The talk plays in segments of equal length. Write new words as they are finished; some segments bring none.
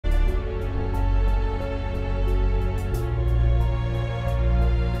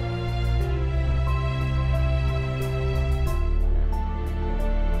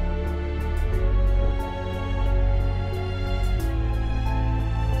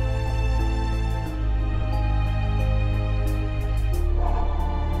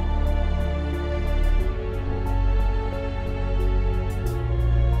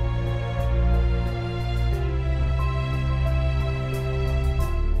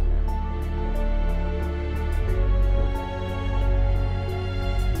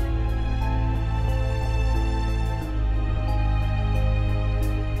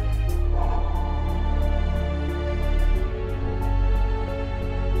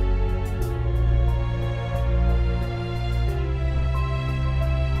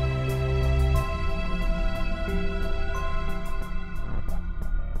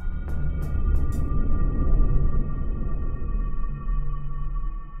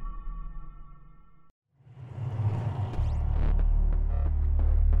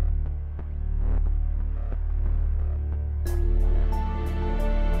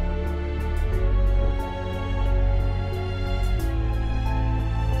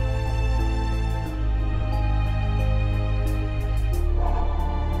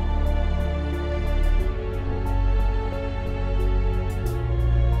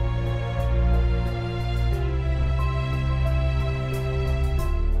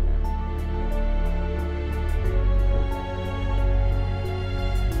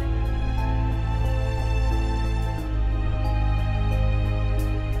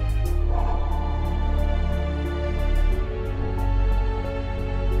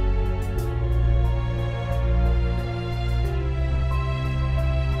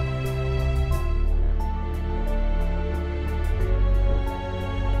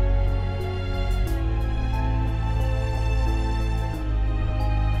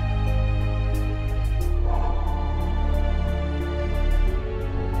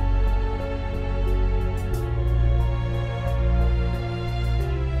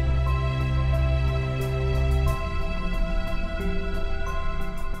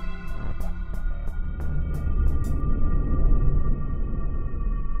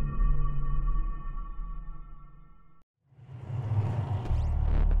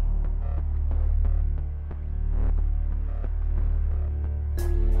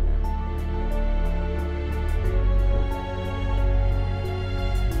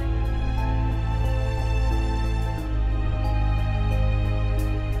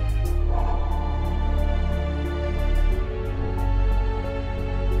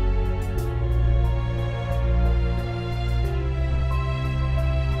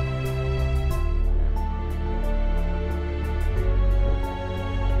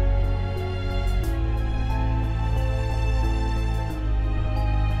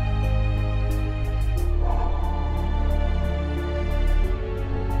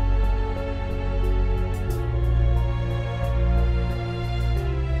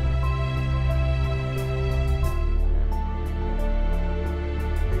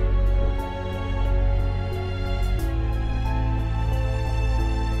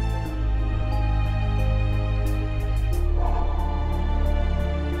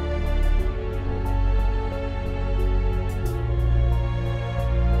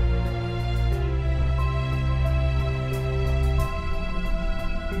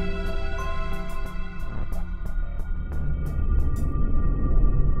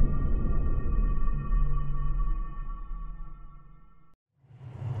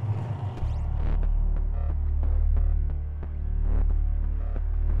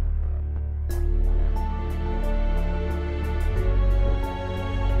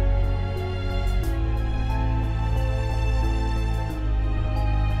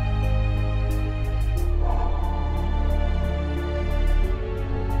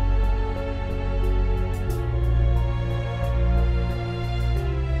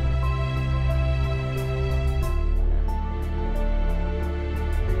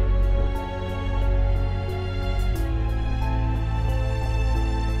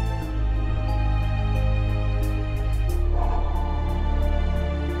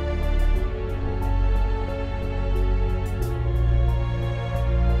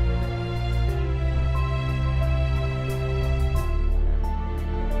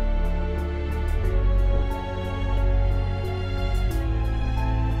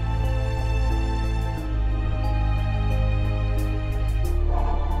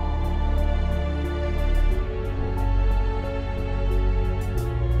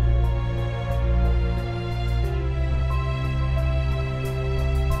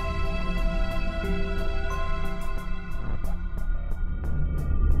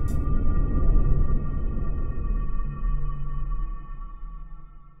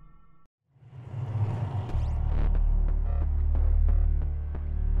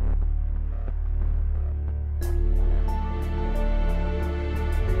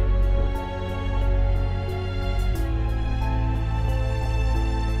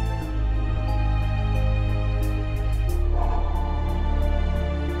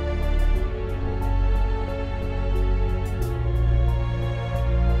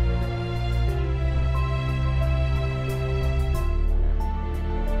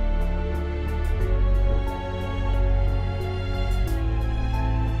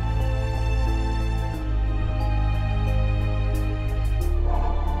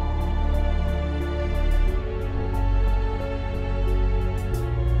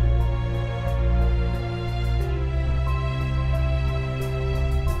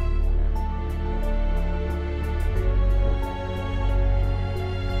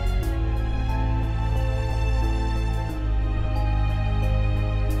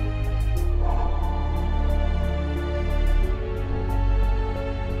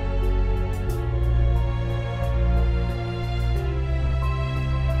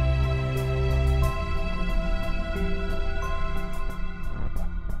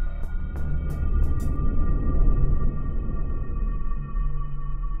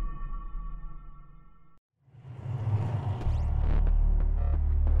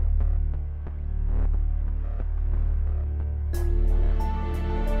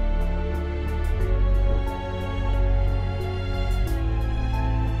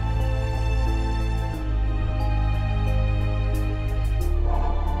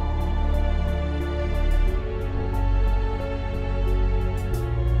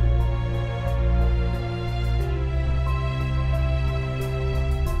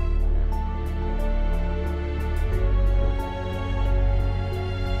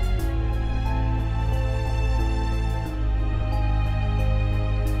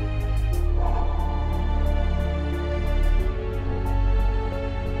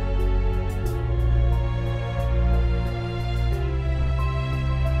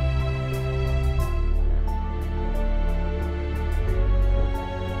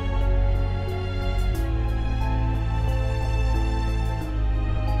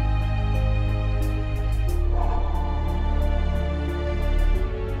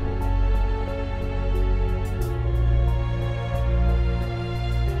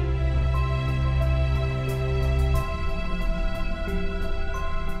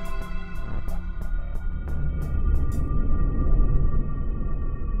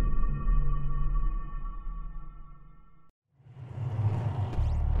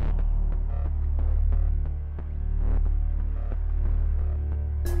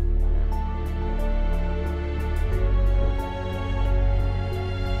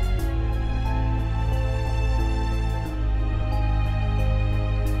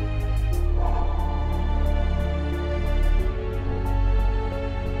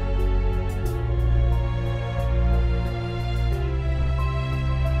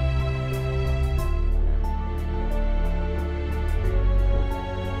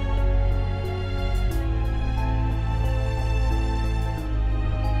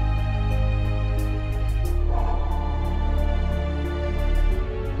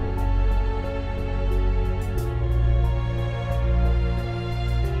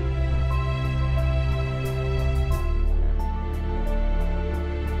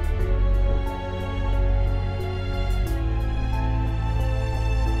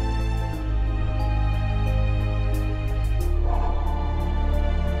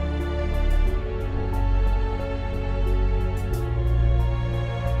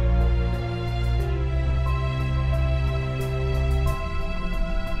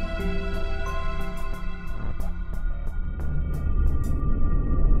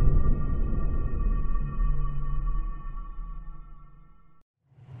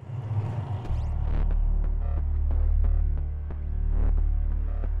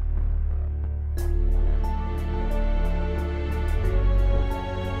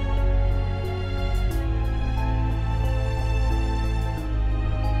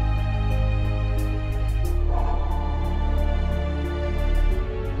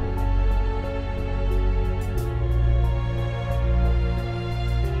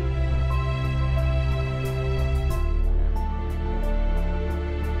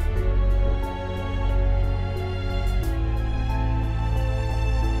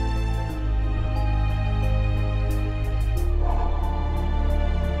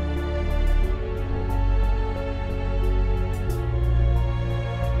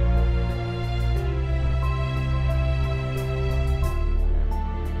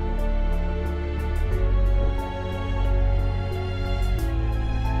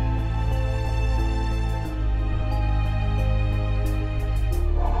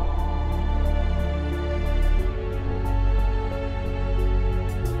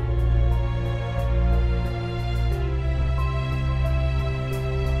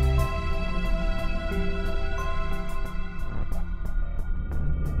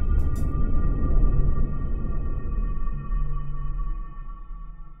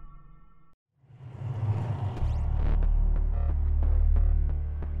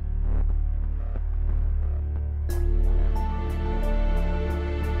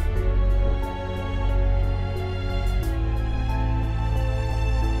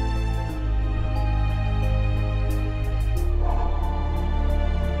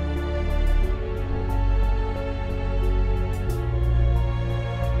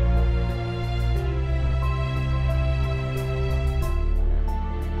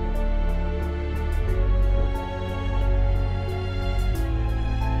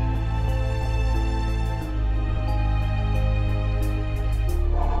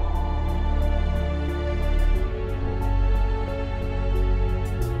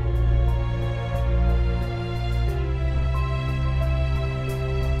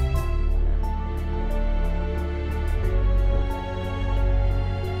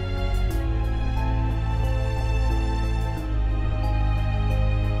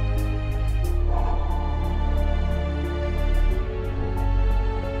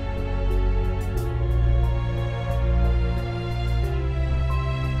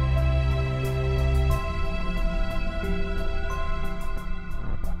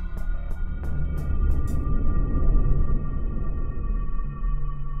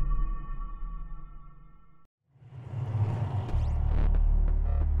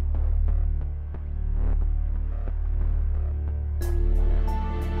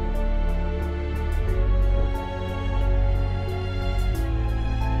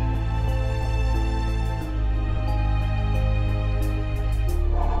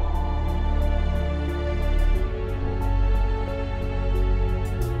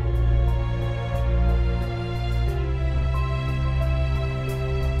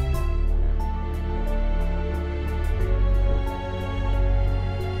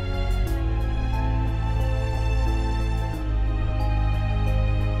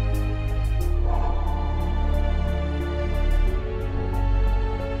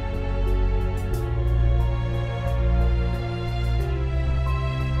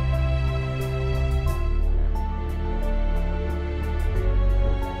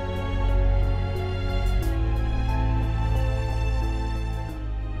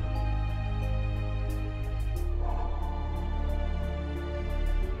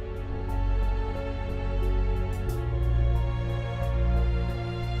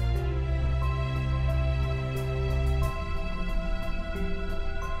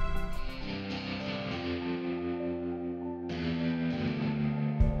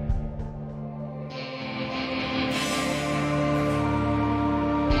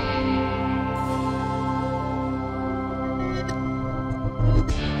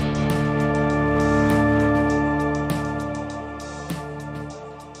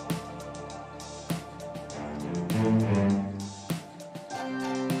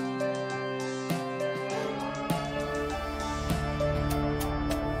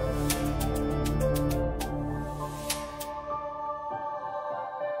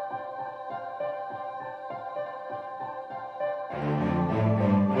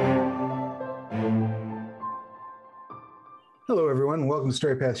Hello, everyone. Welcome to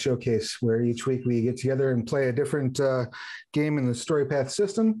Storypath Showcase, where each week we get together and play a different game in the Storypath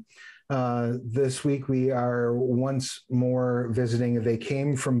system. This week we are once more visiting They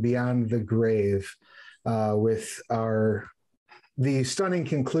Came from Beyond the Grave with the stunning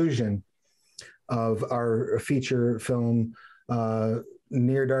conclusion of our feature film,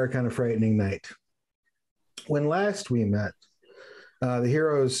 Near Dark on a Frightening Night. When last we met, the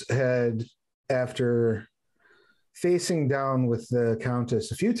heroes had, after facing down with the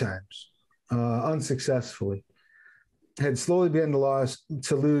Countess a few times, unsuccessfully, had slowly begun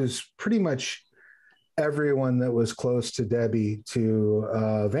to lose pretty much everyone that was close to Debbie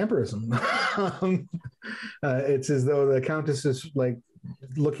to vampirism. It's as though the Countess is like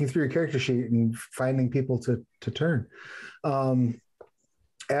looking through your character sheet and finding people to turn.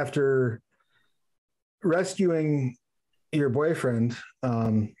 After rescuing your boyfriend,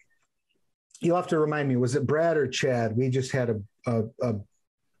 you'll have to remind me, was it Brad or Chad? We just had a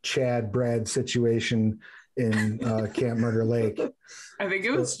Chad Brad situation in Camp Murder Lake. I think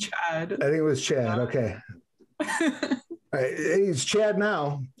it was Chad. I think it was Chad. Okay. All right. He's Chad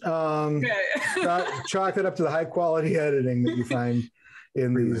now. Chalk it up to the high quality editing that you find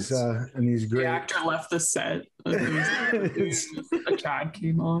in these great. The actor left the set. A Chad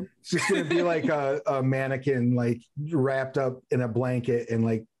came on. It's just gonna be like a mannequin, like wrapped up in a blanket and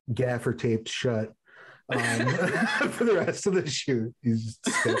like gaffer taped shut for the rest of the shoot. He's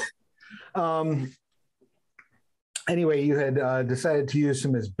just anyway, you had decided to use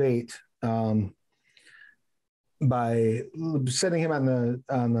him as bait by setting him on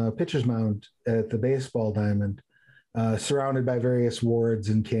the pitcher's mound at the baseball diamond, surrounded by various wards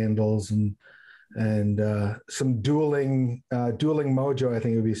and candles and some dueling mojo. I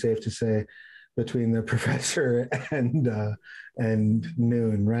think it would be safe to say between the professor and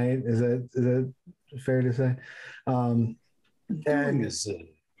Noon. Right? Is that fair to say?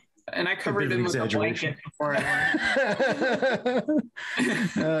 And I covered him with a blanket before I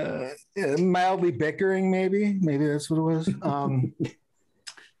went. Mildly bickering, maybe that's what it was.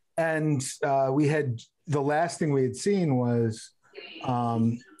 And we had, the last thing we had seen was,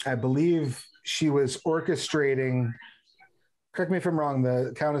 I believe she was orchestrating. Correct me if I'm wrong.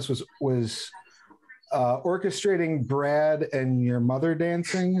 The Countess was orchestrating Brad and your mother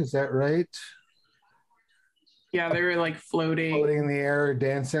dancing. Is that right? Yeah, they were like floating in the air,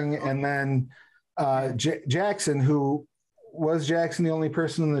 dancing. And then Jackson, was Jackson the only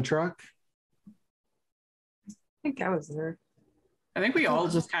person in the truck? I think I was there. I think we all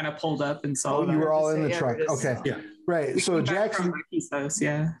just kind of pulled up and saw. Oh, you were all in the truck. Okay. Yeah. Right. So Jackson,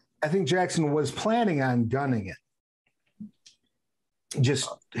 yeah. I think Jackson was planning on gunning it. Just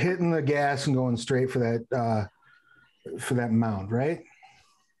hitting the gas and going straight for that mound, right?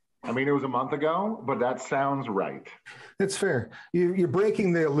 I mean, it was a month ago, but that sounds right. That's fair. You're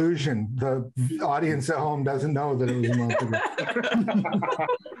breaking the illusion. The audience at home doesn't know that it was a month ago.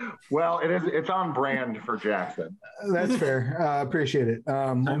 Well, it's on brand for Jackson. That's fair. Appreciate it.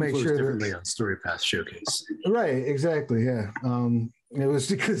 We'll make sure differently on Storypath Showcase. Right. Exactly. Yeah. It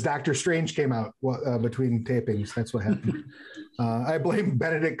was because Doctor Strange came out between tapings. That's what happened. I blame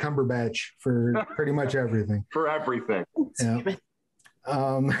Benedict Cumberbatch for pretty much everything. For everything. Yeah.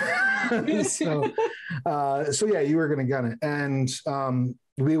 So yeah, you were going to gun it, and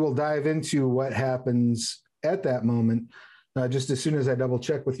we will dive into what happens at that moment just as soon as I double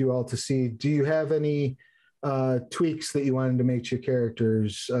check with you all to see, do you have any tweaks that you wanted to make to your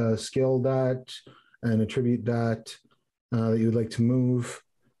characters, skill dot and attribute dot that you would like to move,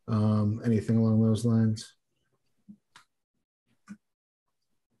 anything along those lines?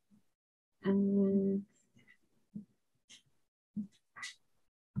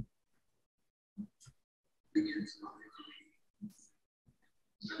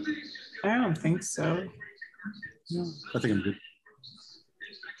 I don't think so. No, I think I'm good.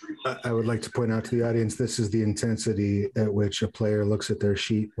 I would like to point out to the audience, this is the intensity at which a player looks at their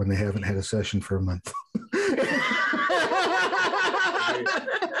sheet when they haven't had a session for a month.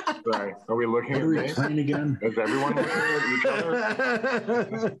 Sorry, are we looking at me? Playing again? Is everyone looking at each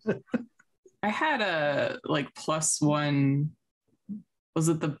other? I had a +1. Was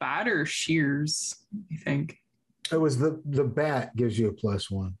it the bat or shears? I think it was the bat gives you a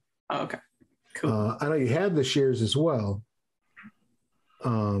 +1. Oh, okay, cool. I know you had the shears as well,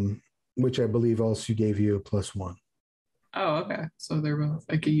 which I believe also gave you a +1. Oh, okay. So they're both.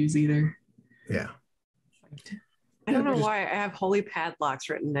 I could use either. Yeah. I don't know why I have holy padlocks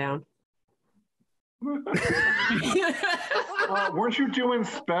written down. Weren't you doing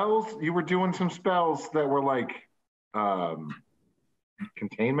spells? You were doing some spells that were like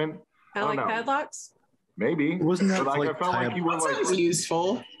containment. I like padlocks. Maybe wasn't that but like I felt like you were that sounds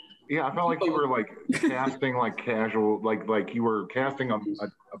useful. Yeah, I felt like you were like casting like casual, like you were casting a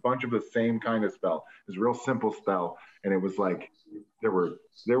bunch of the same kind of spell. It was a real simple spell, and it was like there were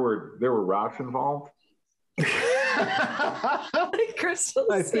rocks involved. Like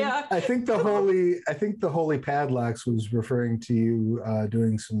crystals. I think the holy padlocks was referring to you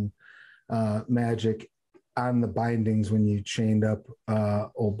doing some magic on the bindings when you chained up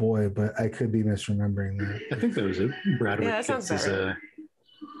old boy, but I could be misremembering that. I think that was it. Bradwick Yeah, that sounds gets his, right.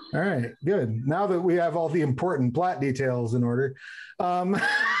 All right, good. Now that we have all the important plot details in order. Also,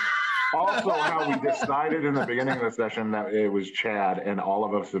 how we decided in the beginning of the session that it was Chad, and all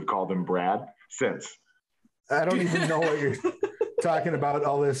of us have called him Brad since. I don't even know what you're talking about,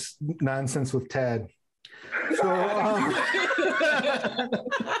 all this nonsense with Tad.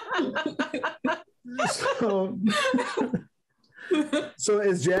 So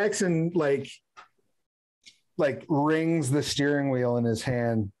as Jackson like rings the steering wheel in his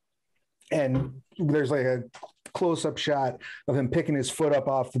hand, and there's like a close-up shot of him picking his foot up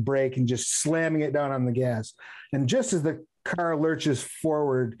off the brake and just slamming it down on the gas. And just as the car lurches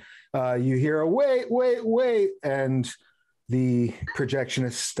forward, you hear a wait, and the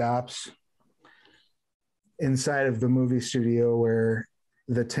projectionist stops inside of the movie studio where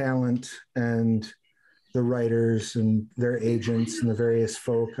the talent and the writers and their agents and the various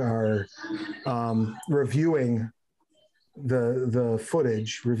folk are reviewing the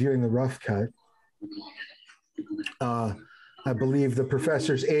footage, reviewing the rough cut. I believe the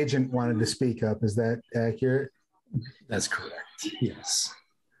professor's agent wanted to speak up. Is that accurate? That's correct. Yes.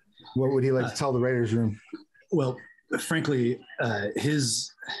 What would he like to tell the writers' room? Well, frankly,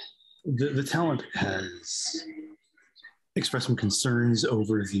 the talent has expressed some concerns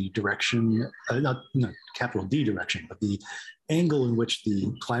over the direction, not capital D direction, but the angle in which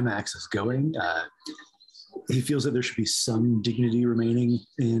the climax is going. He feels that there should be some dignity remaining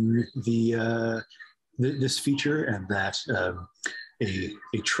in this feature, and that a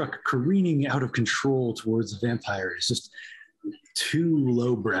truck careening out of control towards the vampire is just too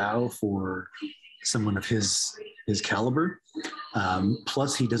lowbrow for someone of his caliber.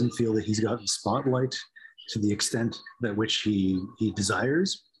 Plus, he doesn't feel that he's gotten spotlight to the extent that which he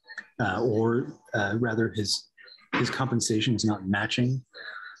desires, or rather his compensation is not matching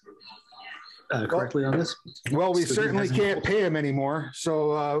correctly on this. Well, we certainly can't pay him anymore.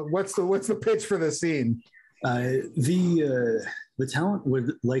 So what's the pitch for the scene? The talent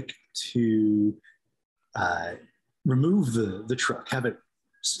would like to remove the truck, have it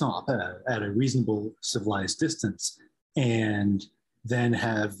stop at a reasonable civilized distance, and then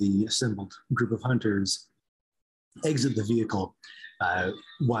have the assembled group of hunters exit the vehicle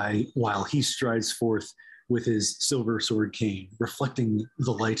while he strides forth with his silver sword cane, reflecting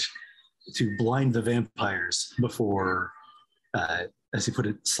the light to blind the vampires before, as he put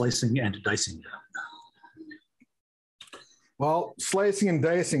it, slicing and dicing them. Well, slicing and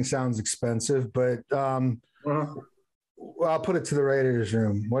dicing sounds expensive, but I'll put it to the writers'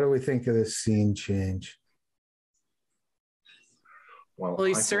 room. What do we think of this scene change? Well,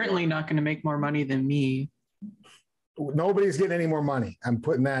 he's certainly not going to make more money than me. Nobody's getting any more money. I'm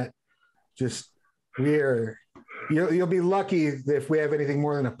putting that you'll be lucky if we have anything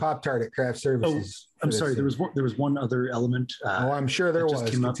more than a Pop-Tart at Craft Services. Oh, I'm sorry. There was one other element. I'm sure there was.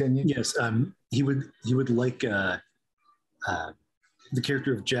 Continue. Yes. He would like the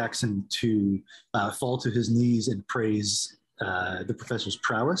character of Jackson to fall to his knees and praise the professor's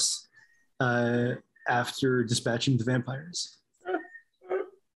prowess after dispatching the vampires.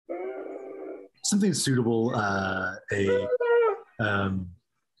 Something suitable.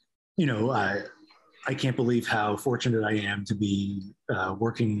 I can't believe how fortunate I am to be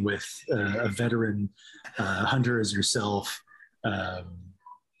working with a veteran hunter as yourself.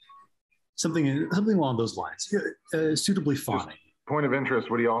 Something along those lines. Suitably fawning. Point of interest,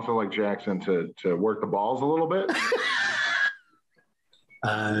 would he also like Jackson to work the balls a little bit?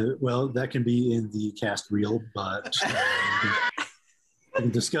 Well, that can be in the cast reel, but we can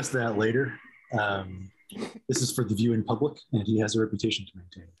discuss that later. This is for the viewing public, and he has a reputation to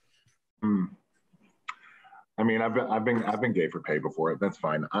maintain. I mean, I've been gay for pay before. That's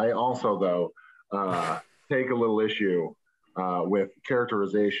fine. I also, though, take a little issue with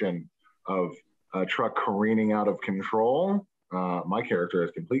characterization of a truck careening out of control. My character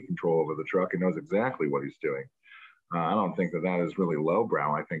has complete control over the truck and knows exactly what he's doing. I don't think that is really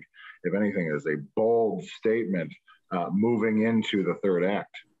lowbrow. I think, if anything, it is a bold statement moving into the third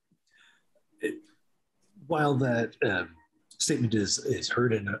act. While that statement is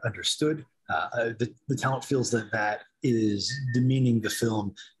heard and understood, the talent feels that is demeaning the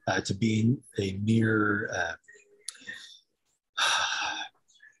film to being a mere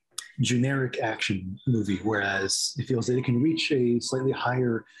generic action movie, whereas it feels that it can reach a slightly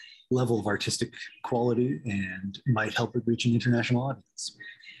higher level of artistic quality and might help it reach an international audience.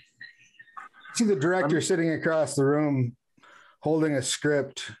 See the director sitting across the room holding a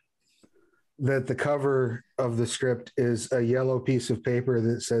script that the cover of the script is a yellow piece of paper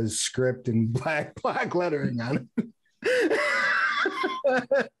that says script in black lettering on it.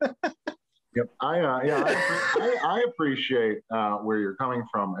 Yep. I appreciate where you're coming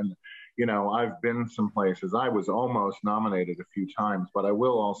from. And, I've been some places. I was almost nominated a few times, but I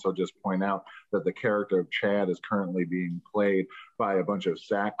will also just point out that the character of Chad is currently being played by a bunch of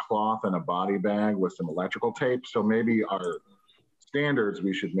sackcloth and a body bag with some electrical tape. So maybe our standards,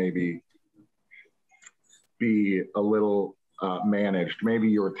 we should maybe be a little managed. Maybe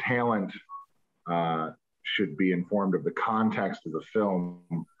your talent should be informed of the context of the film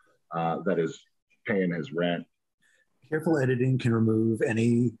that is paying his rent. Careful editing can remove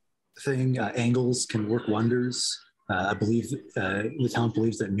anything. Angles can work wonders. I believe the talent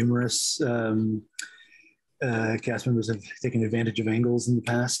believes that numerous cast members have taken advantage of angles in the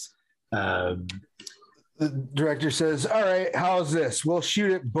past. The director says, all right, how's this? We'll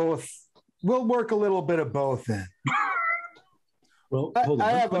shoot it both. We'll work a little bit of both in. Well, hold on.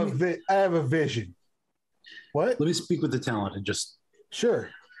 I have a vision. What? Let me speak with the talent and just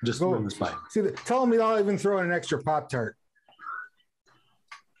run this by. See, tell me I'll even throw in an extra Pop-Tart.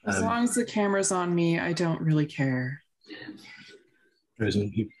 As long as the camera's on me, I don't really care.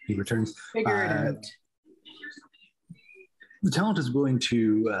 He returns. Figure it out. The talent is willing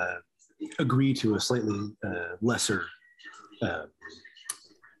to agree to a slightly lesser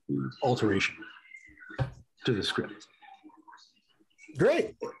alteration to the script.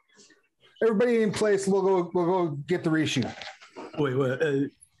 Great. Everybody in place. We'll go get the reshoot.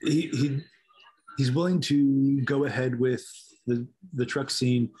 Wait. He's willing to go ahead with the truck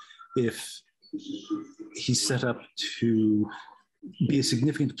scene if he's set up to be a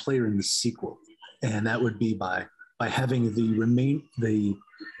significant player in the sequel, and that would be by having the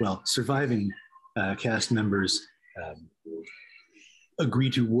surviving cast members agree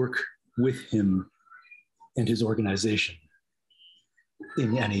to work with him and his organization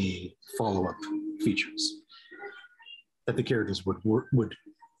in any follow-up features, that the characters would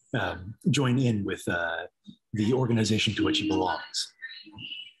join in with the organization to which he belongs.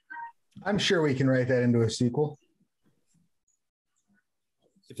 I'm sure we can write that into a sequel.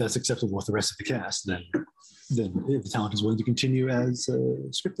 If that's acceptable with the rest of the cast, then the talent is willing to continue as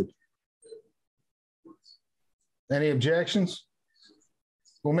scripted. Any objections?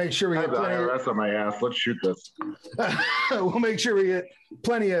 We'll make sure we get plenty of IRS on my ass. Let's shoot this. We'll make sure we get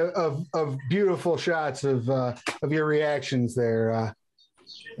plenty of beautiful shots of your reactions there.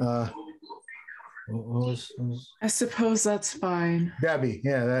 I suppose that's fine. Debbie,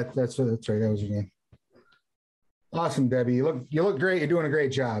 yeah, that's right. That was your name. Awesome, Debbie. You look great. You're doing a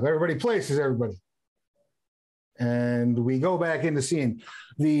great job. Everybody places everybody. And we go back into scene.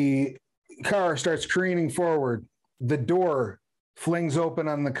 The car starts careening forward. The door flings open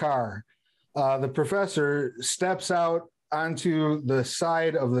on the car. The professor steps out onto the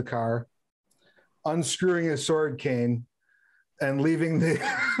side of the car, unscrewing his sword cane and leaving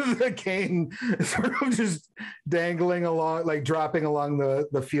the cane sort of just dangling along, like dropping along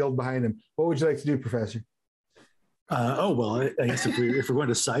the field behind him. What would you like to do, Professor? I guess if we're going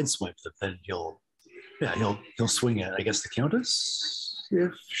to sideswipe them, then he'll swing at, I guess, the Countess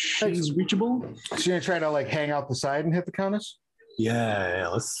if she's reachable. So you're gonna try to like hang out the side and hit the Countess? Yeah.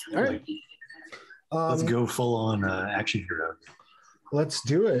 Let's let's go full on action hero. Let's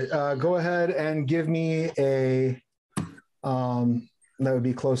do it. Go ahead and give me a that would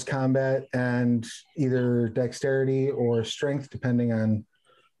be close combat and either dexterity or strength, depending on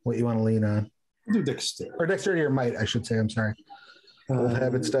what you want to lean on. Do dexterity. Or dexterity or might, I should say. I'm sorry. Old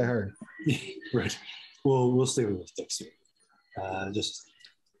habits die hard. Right. We'll stay with dexterity. Just.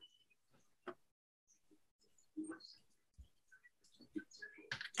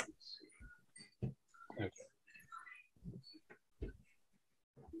 Okay.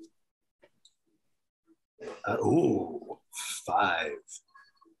 5.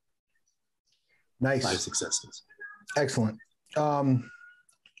 Nice. 5 successes. Excellent.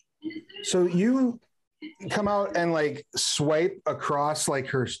 So you come out and like swipe across like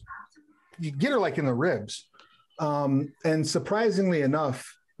her, you get her like in the ribs. And surprisingly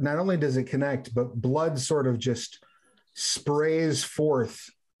enough, not only does it connect, but blood sort of just sprays forth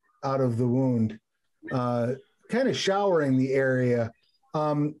out of the wound, kind of showering the area.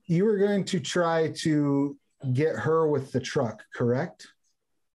 You were going to try to get her with the truck, correct,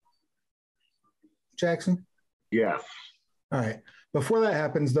 Jackson? Yes. All right. Before that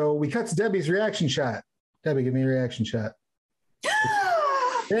happens, though, we cut to Debbie's reaction shot. Debbie, give me a reaction shot.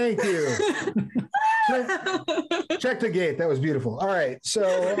 Thank you. Check the gate. That was beautiful. All right. So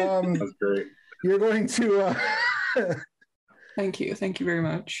That's great. you're going to... Thank you very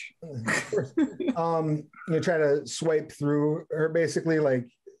much. You try to swipe through her, basically, like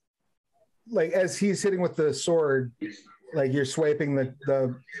as he's hitting with the sword, like you're swiping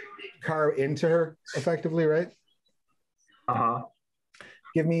the car into her effectively, right? Uh-huh.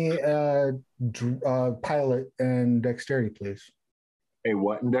 Give me a pilot and dexterity, please. A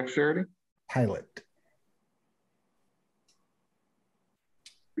what in dexterity? Pilot.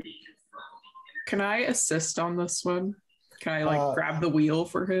 Can I assist on this one? Can I grab the wheel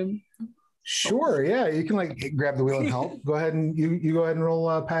for him? Sure. Yeah, you can grab the wheel and help. Go ahead and you go ahead and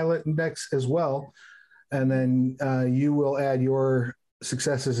roll pilot and dex as well, and then you will add your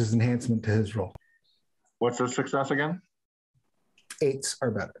successes as enhancement to his roll. What's the success again? 8s are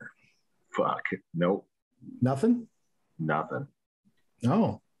better. Fuck. Nope. Nothing? Nothing.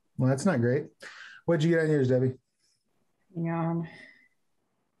 Oh, well, that's not great. What'd you get on yours, Debbie? Hang on.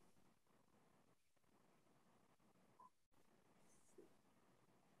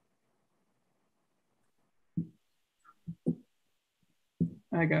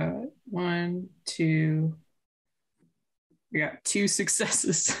 I got 1, 2. We got 2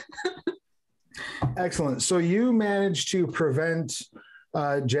 successes. Excellent. So you managed to prevent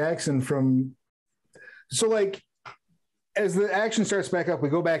Jackson from. So, as the action starts back up, we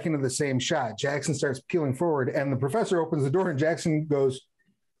go back into the same shot. Jackson starts peeling forward, and the professor opens the door, and Jackson goes,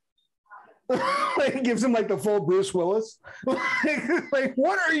 gives him the full Bruce Willis. What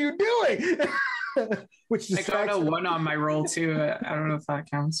are you doing? Which I got a 1 on my roll too. I don't know if that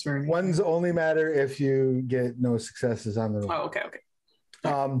counts or anything. Ones only matter if you get no successes on the roll. Oh, okay.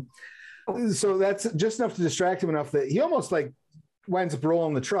 So that's just enough to distract him enough that he almost winds up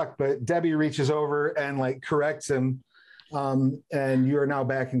rolling the truck, but Debbie reaches over and corrects him, and you are now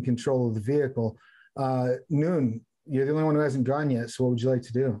back in control of the vehicle. Noon, you're the only one who hasn't gone yet, so what would you like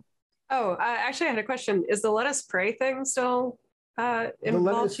to do? Oh, actually, I had a question. Is the let us pray thing still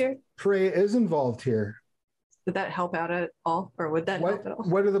involved here? Pray is involved here. Did that help out at all, or would that help at all?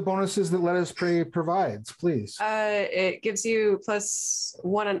 What are the bonuses that Let Us Pray provides, please? It gives you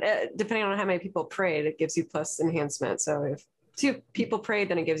 +1, depending on how many people prayed, it gives you plus enhancement. So if 2 people prayed,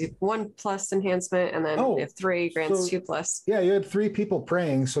 then it gives you 1 plus enhancement, and then if 3 grants 2 plus. Yeah, you had 3 people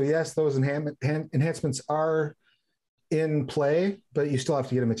praying, so yes, those enhancements are in play, but you still have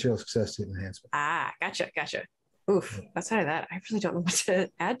to get a material success to enhancement. Ah, gotcha. Oof, outside of that, I really don't know what to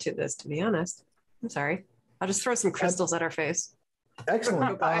add to this, to be honest. I'm sorry. I'll just throw some crystals at our face.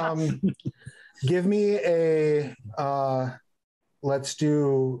 Excellent. Give me a, let's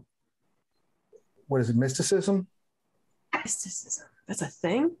do, what is it, mysticism? Mysticism. That's a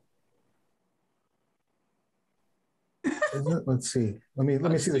thing? Isn't it? Let's see. Let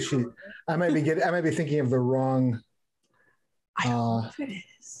me see the sheet. I might be thinking of the wrong. I don't know if it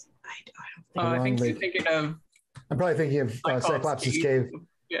is. I think you're thinking of. I'm probably thinking of Cyclops' cave.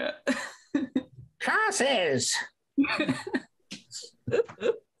 Yeah. Crosses. I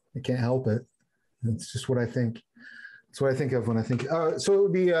can't help it. It's just what I think. It's what I think of when I think. So it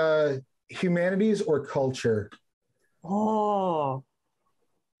would be humanities or culture. Oh.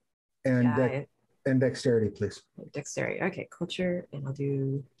 And dexterity, please. Dexterity. Okay, culture, and I'll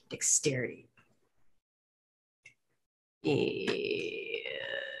do dexterity. And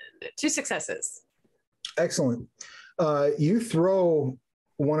 2 successes. Excellent. You throw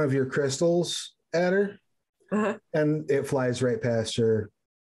one of your crystals at her, and it flies right past her.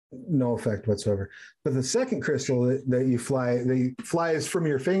 No effect whatsoever. But the second crystal that flies from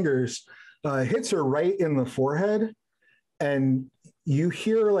your fingers hits her right in the forehead, and you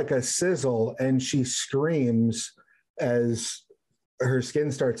hear a sizzle, and she screams as her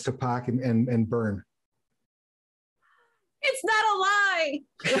skin starts to pock and burn. It's not a lie.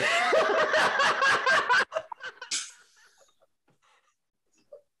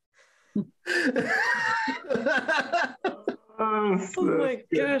 Oh my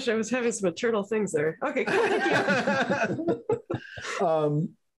gosh, I was having some maternal things there. Okay, cool. Thank you.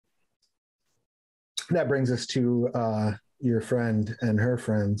 That brings us to your friend and her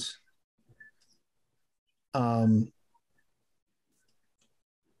friends. Now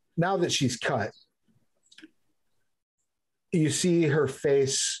that she's cut, you see her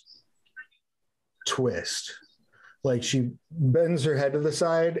face twist. She bends her head to the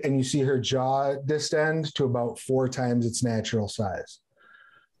side, and you see her jaw distend to about 4 times its natural size.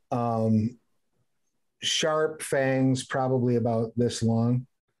 Sharp fangs, probably about this long,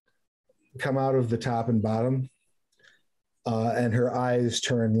 come out of the top and bottom. and her eyes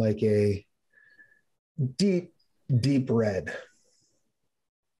turn like a deep, deep red.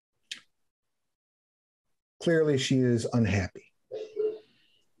 Clearly, she is unhappy.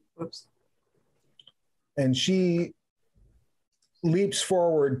 Whoops. And she leaps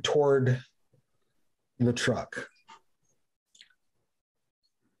forward toward the truck.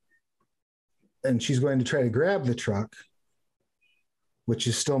 And she's going to try to grab the truck, which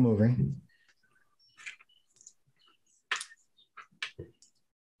is still moving.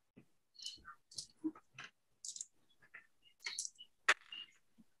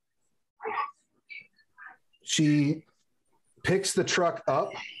 She picks the truck up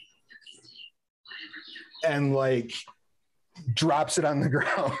and like drops it on the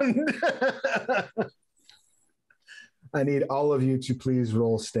ground. I need all of you to please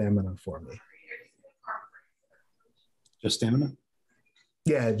roll stamina for me. Just stamina?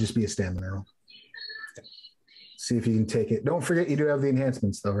 Yeah, it'd just be a stamina roll. See if you can take it. Don't forget you do have the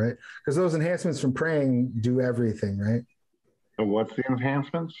enhancements though, right? Because those enhancements from praying do everything, right? So what's the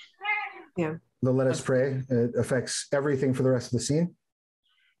enhancements? Yeah. The let us pray. It affects everything for the rest of the scene.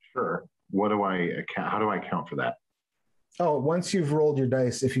 Sure. What do I account? How do I account for that? Oh, once you've rolled your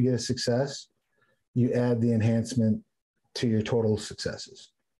dice, if you get a success, you add the enhancement to your total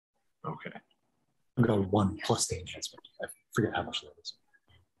successes. Okay. I've got 1 plus the enhancement. I forget how much that is.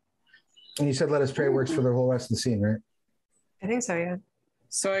 And you said let us pray works for the whole rest of the scene, right? I think so, yeah.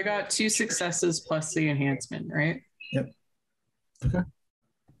 So I got 2 successes plus the enhancement, right? Yep. Okay.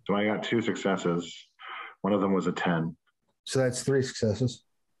 So I got 2 successes. One of them was a 10. So that's 3 successes.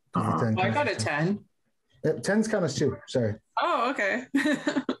 Uh-huh. I got a 10. Yep, 10's count as 2. Sorry. Oh, okay.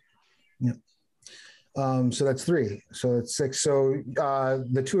 Yep. So that's 3. So it's 6. So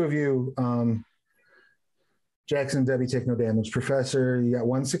the two of you, Jackson and Debbie, take no damage. Professor, you got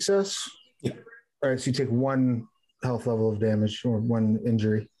 1 success? Yeah. All right, so you take 1 health level of damage or 1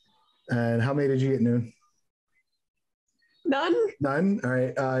 injury. And how many did you get, Noon? None. None? All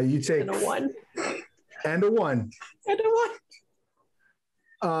right. You take... And a 1. And a 1. And a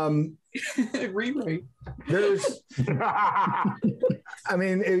 1. Rewrite. There's... I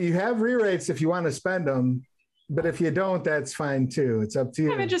mean, you have rewrites if you want to spend them, but if you don't, that's fine too. It's up to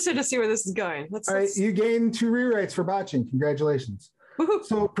you. I'm interested to see where this is going. All right, you gain 2 rewrites for botching. Congratulations. Woohoo.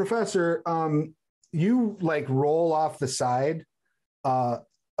 So, Professor, you like roll off the side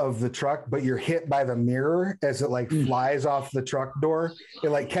of the truck, but you're hit by the mirror as it like flies off the truck door. It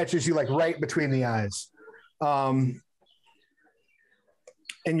like catches you like right between the eyes. And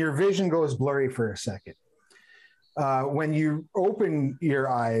your vision goes blurry for a second. When you open your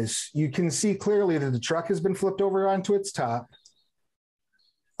eyes, you can see clearly that the truck has been flipped over onto its top.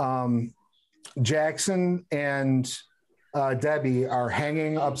 Jackson and Debbie are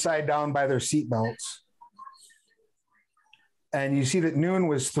hanging upside down by their seatbelts. And you see that Noon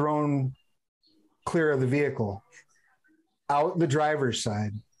was thrown clear of the vehicle, out the driver's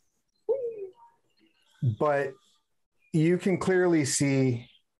side. But you can clearly see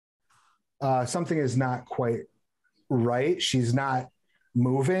something is not quite right. She's not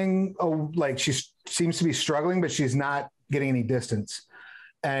moving. Oh, like she seems to be struggling, but she's not getting any distance.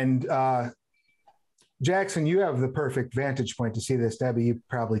 And Jackson, you have the perfect vantage point to see this. Debbie, you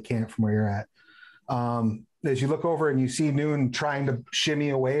probably can't from where you're at. As you look over and you see Noon trying to shimmy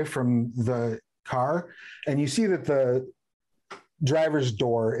away from the car, and you see that the driver's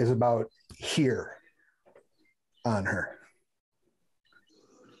door is about here on her.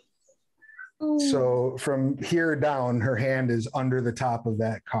 So from here down, her hand is under the top of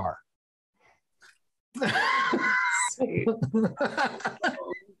that car. Sweet.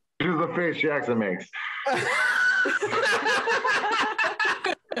 This is the face Jackson makes.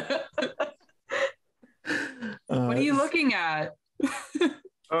 What are you looking at?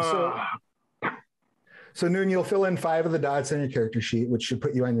 So Noon, you'll fill in 5 of the dots on your character sheet, which should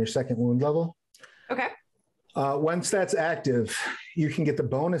put you on your 2nd wound level. Okay. Once that's active, you can get the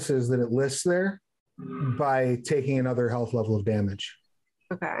bonuses that it lists there by taking another health level of damage.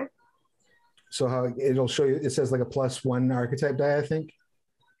 Okay. So how it'll show you, it says like a +1 archetype die, I think.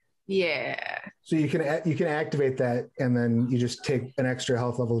 Yeah. So you can activate that, and then you just take an extra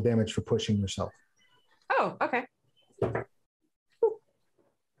health level of damage for pushing yourself. Oh, okay.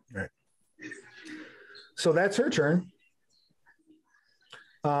 Right. So that's her turn.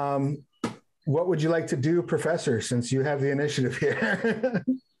 What would you like to do, Professor, since you have the initiative here?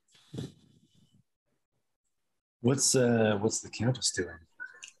 What's the Countess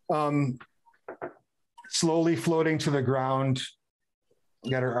doing? Slowly floating to the ground,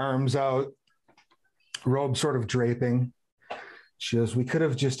 got her arms out, robe sort of draping. She goes, we could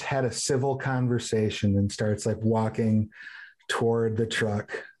have just had a civil conversation, and starts like walking toward the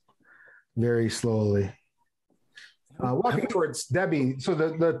truck very slowly. Walking towards Debbie. So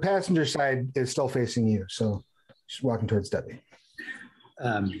the passenger side is still facing you. So she's walking towards Debbie.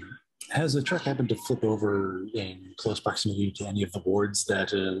 Has the truck happened to flip over in close proximity to any of the boards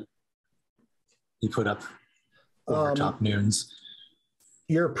that you put up over top noons?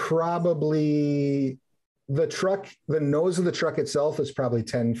 You're probably, the nose of the truck itself is probably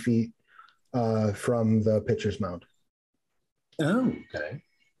 10 feet from the pitcher's mound. Oh, okay.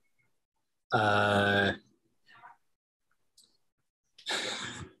 I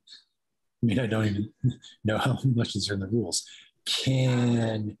mean, I don't even know how much is in the rules.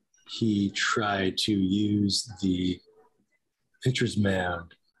 Can he try to use the pitcher's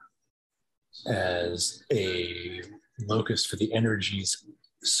mound as a locus for the energies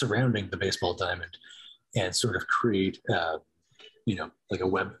surrounding the baseball diamond and sort of create, like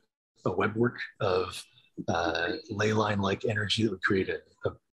a webwork of ley line-like energy that would create a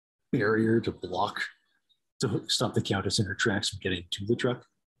barrier to stop the Countess in her tracks from getting to the truck?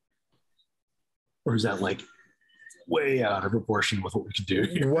 Or is that like way out of proportion with what we can do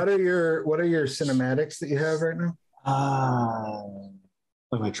here? What are your cinematics that you have right now?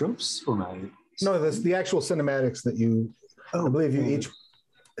 Are my tropes or my? No, the actual cinematics that you. I believe you each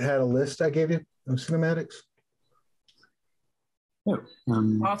had a list I gave you of cinematics.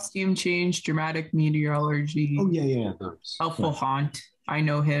 Costume change, dramatic meteorology. Oh yeah, those. Helpful haunt. I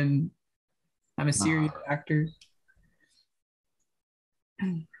know him. I'm a serious actor.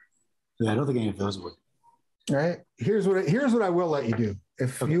 Yeah, I don't think any of those would. All right. Here's what I will let you do.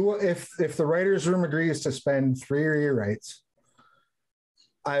 If the writers' room agrees to spend 3 rewrites,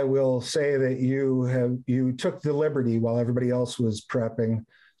 I will say that you took the liberty while everybody else was prepping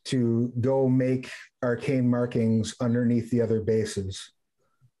to go make arcane markings underneath the other bases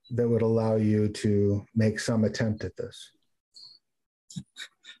that would allow you to make some attempt at this.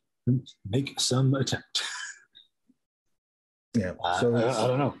 Make some attempt. Yeah. So I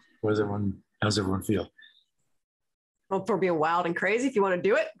don't know. How's everyone feel? Well, for being wild and crazy, if you want to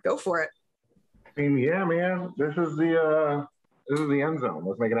do it, go for it. I mean, yeah, man. This is the end zone.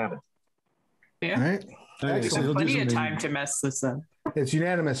 Let's make it happen. Yeah. All right. Okay, so Plenty of time to mess this up. It's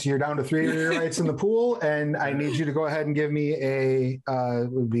unanimous. You're down to 3 rewrites in the pool, and I need you to go ahead and give me it's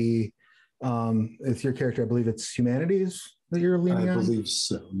your character. I believe it's humanities that you're leaning on. I believe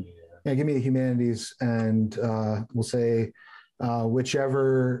so. Yeah, give me a humanities, and we'll say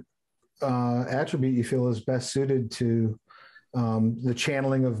whichever attribute you feel is best suited to the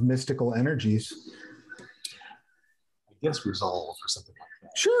channeling of mystical energies. I guess resolve or something like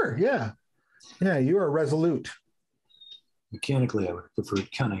that. Sure, yeah. Yeah, you are resolute. Mechanically, I would prefer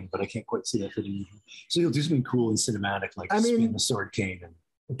cunning, but I can't quite see that fitting. So you'll do something cool and cinematic, like spin the sword cane. And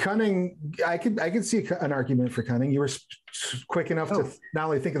cunning, I could see an argument for cunning. You were quick enough to not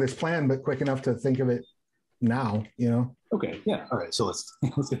only think of this plan, but quick enough to think of it now, Okay, yeah, all right. So let's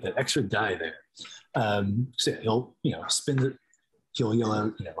get that extra die there. So he'll spin it. He'll yell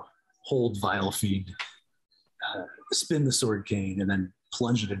out, hold vile fiend, spin the sword cane, and then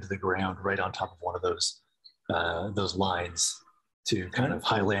plunge it into the ground right on top of one of those lines to kind of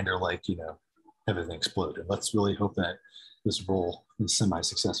Highlander like, everything explode. And let's really hope that this roll is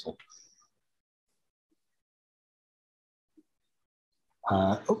semi-successful.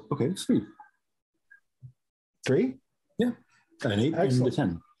 Okay, sweet. 3? Yeah, an 8 and a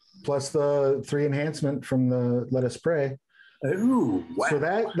 10. Plus the 3 enhancement from the Let Us Pray. Ooh, wow. So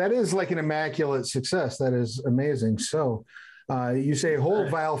that is like an immaculate success. That is amazing. So you say hold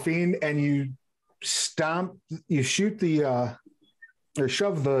vile fiend, and you shoot or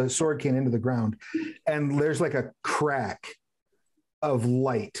shove the sword cane into the ground, and there's like a crack of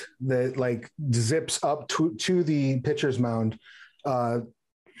light that like zips up to the pitcher's mound,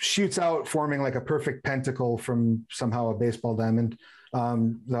 shoots out, forming like a perfect pentacle from somehow a baseball diamond.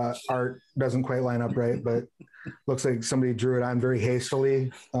 The art doesn't quite line up right, but looks like somebody drew it on very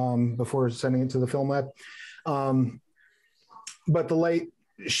hastily before sending it to the film lab. But the light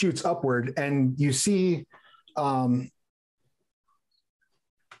shoots upward, and you see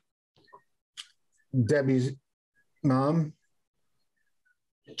Debbie's mom,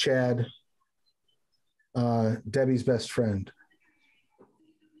 Chad, Debbie's best friend.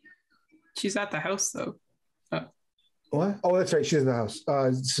 She's at the house, though. What? Oh, that's right. She's in the house.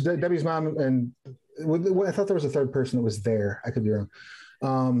 So Debbie's mom, and I thought there was a third person that was there. I could be wrong.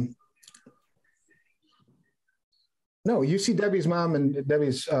 No, you see Debbie's mom and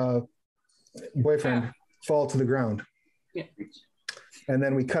Debbie's boyfriend fall to the ground. Yeah. And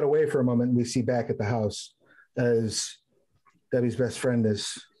then we cut away for a moment, and we see back at the house as Debbie's best friend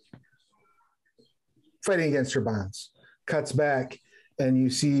is fighting against her bonds. Cuts back, and you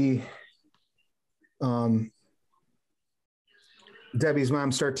see Debbie's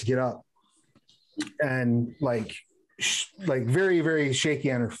mom start to get up, and like very, very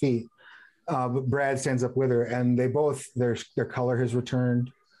shaky on her feet. But Brad stands up with her, and they both their color has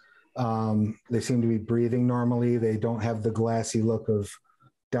returned. They seem to be breathing normally. They don't have the glassy look of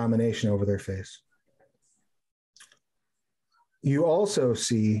domination over their face. You also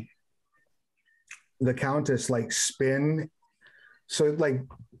see the Countess like spin. So like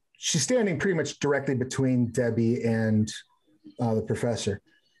she's standing pretty much directly between Debbie and the professor.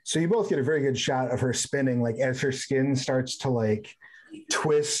 So you both get a very good shot of her spinning, like as her skin starts to like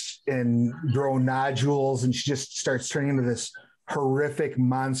twist and grow nodules, and she just starts turning into this horrific,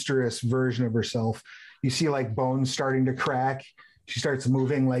 monstrous version of herself. You see like bones starting to crack. She starts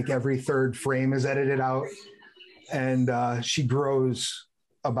moving, like every third frame is edited out. And she grows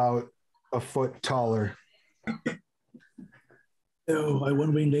about a foot taller. Oh, I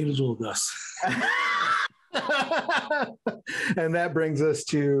one-winged angel thus. And that brings us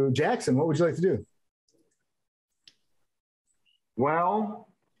to Jackson. What would you like to do? Well,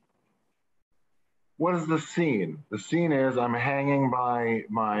 what is the scene? The scene is I'm hanging by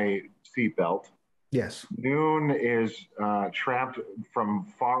my seatbelt. Yes. Noon is trapped from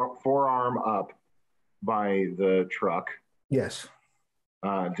forearm up by the truck. Yes.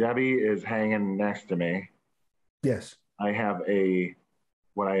 Debbie is hanging next to me. Yes. I have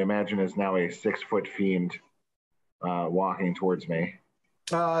what I imagine is now a 6-foot fiend walking towards me.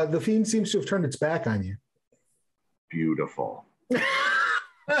 The fiend seems to have turned its back on you. Beautiful.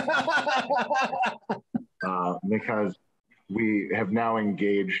 Because we have now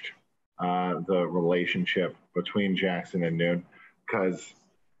engaged the relationship between Jackson and Noon, because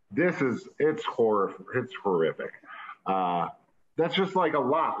it's horrific. That's just like a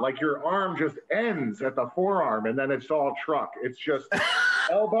lot. Like your arm just ends at the forearm, and then it's all truck. It's just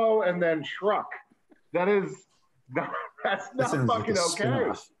elbow and then truck. That's not fucking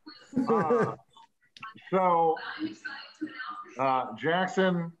okay. So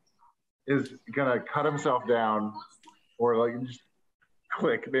Jackson is gonna cut himself down, or like just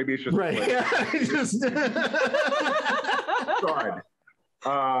click. Maybe it's just right. Click. Yeah, just God.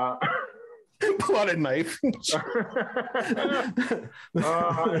 Plotted knife.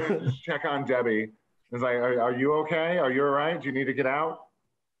 Check on Debbie. Is like, are you okay? Are you all right? Do you need to get out?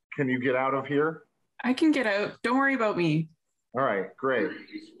 Can you get out of here? I can get out. Don't worry about me. All right, great.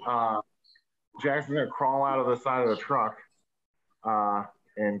 Jackson's gonna crawl out of the side of the truck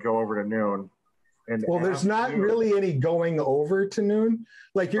and go over to Noon. And well, there's not really any going over to Noon.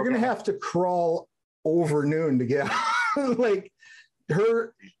 Like you're gonna have to crawl over Noon to get out. Like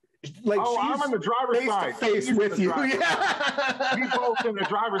her. Like I'm on the driver's side. Face with you. Yeah. We both in the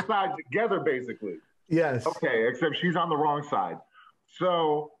driver's side together, basically. Yes. Okay, except she's on the wrong side.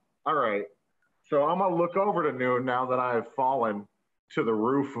 So, all right. So I'm gonna look over to Noon now that I have fallen to the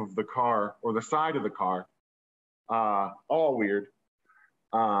roof of the car or the side of the car, all weird,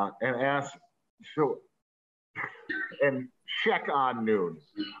 and ask, and check on Noon.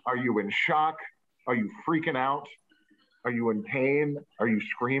 Are you in shock? Are you freaking out? Are you in pain? Are you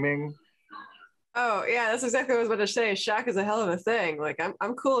screaming? Oh yeah, that's exactly what I was about to say. Shock is a hell of a thing. Like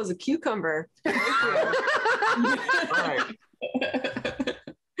I'm cool as a cucumber. All right.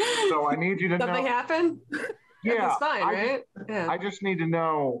 So I need you to know. Something happened? Yeah, it's fine, right? Yeah. I just need to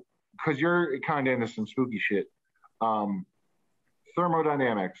know, because you're kind of into some spooky shit.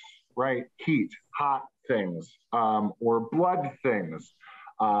 Thermodynamics, right? Heat, hot things, or blood things.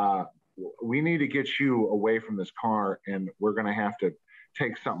 We need to get you away from this car, and we're going to have to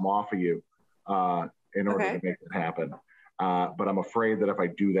take something off of you in order to make it happen. But I'm afraid that if I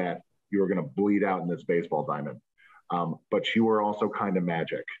do that, you're going to bleed out in this baseball diamond. But you are also kind of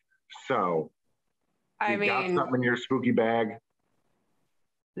magic. So you got something in your spooky bag?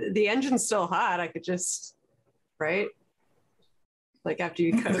 The engine's still hot. I could just, right? Like after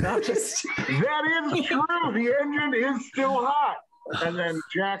you cut it off, just... That is true. The engine is still hot. And then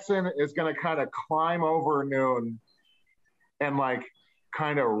Jackson is going to kind of climb over Noon and like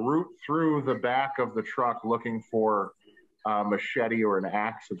kind of root through the back of the truck looking for a machete or an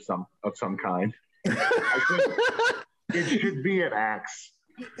axe of some kind. I think it should be an axe.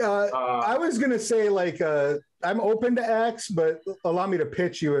 I was going to say like I'm open to axe, but allow me to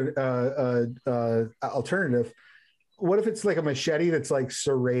pitch you an alternative. What if it's like a machete that's like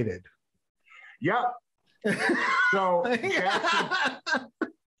serrated? Yeah. So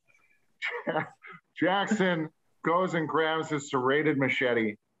Jackson goes and grabs his serrated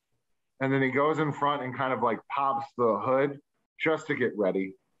machete, and then he goes in front and kind of like pops the hood just to get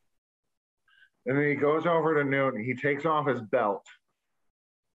ready. And then he goes over to Noon and he takes off his belt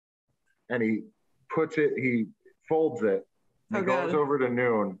and he folds it. And he goes over to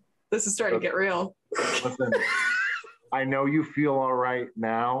Noon. This is starting to get real. Listen, I know you feel all right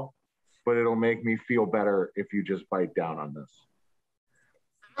now, but it'll make me feel better if you just bite down on this.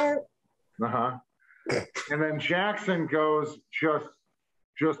 Uh-huh. And then Jackson goes just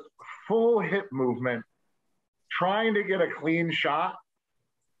full hip movement, trying to get a clean shot,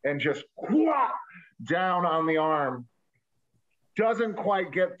 and just down on the arm. Doesn't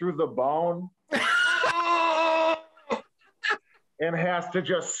quite get through the bone. And has to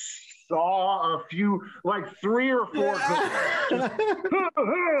just saw a few, like 3 or 4.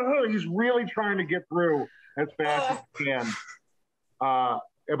 He's really trying to get through as fast as he can.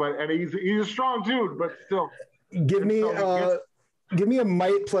 And he's a strong dude, but still. Give me a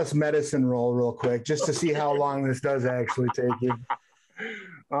might plus medicine roll real quick, just to see how long this does actually take you.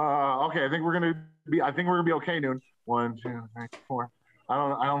 Okay, I think we're gonna be okay, Noon. 1, 2, 3, 4.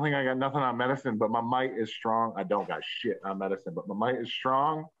 I don't think I got nothing on medicine, but my might is strong. I don't got shit on medicine, but my might is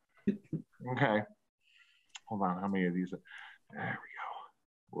strong. Okay. Hold on, how many of these? There we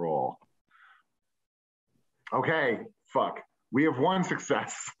go. Roll. Okay, fuck. We have 1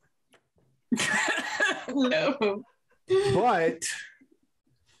 success. No. But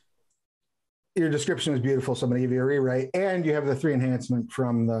your description is beautiful, so I'm going to give you a rewrite. And you have the 3 enhancement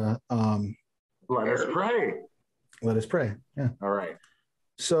from the Let Us Pray. Let Us Pray. Yeah. All right.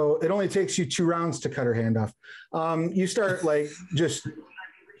 So it only takes you 2 rounds to cut her hand off. You start like just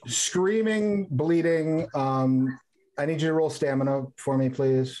screaming, bleeding. I need you to roll stamina for me,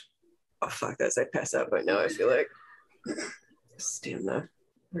 please. Oh, fuck this. I pass out right now, I feel like. Stamina.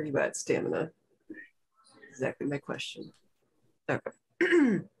 Where are you at, stamina? Exactly my question.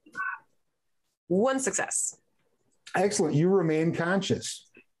 Okay. 1 success. Excellent. You remain conscious.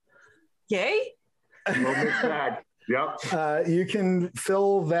 Yay. Little mixed bag. Yep. You can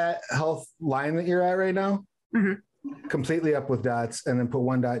fill that health line that you're at right now completely up with dots, and then put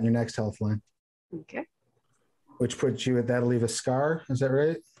 1 dot in your next health line. Okay. Which puts you at, that'll leave a scar. Is that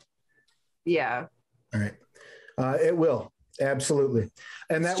right? Yeah. All right. It will. Absolutely.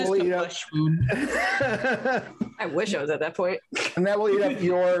 And that will eat up. I wish I was at that point. And that will eat up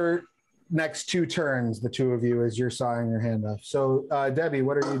your next 2 turns, the 2 of you, as you're sawing your hand off. So, Debbie,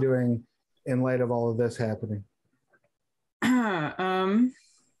 what are you doing in light of all of this happening?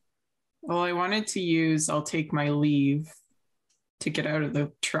 Well, I wanted to use I'll take my leave to get out of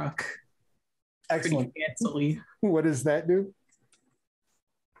the truck. Excellent. Pretty fancily. What does that do?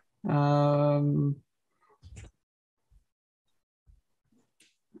 I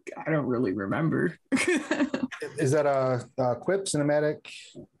don't really remember. Is that a quip, cinematic?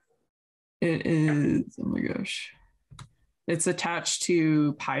 It is. Oh my gosh. It's attached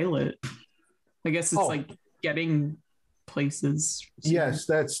to pilot. I guess it's like getting places. Yes,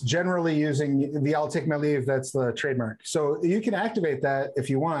 that's generally using the I'll take my leave. That's the trademark. So you can activate that if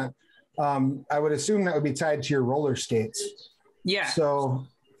you want. I would assume that would be tied to your roller skates. Yeah. So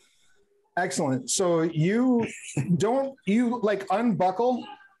excellent. So you like unbuckle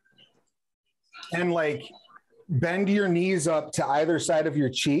and like bend your knees up to either side of your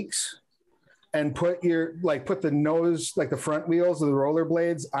cheeks and put the nose, like the front wheels of the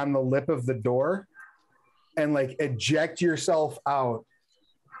rollerblades on the lip of the door and like eject yourself out,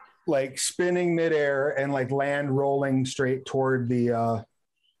 like spinning midair and like land rolling straight toward the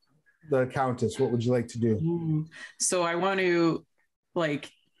Countess. What would you like to do? So I want to like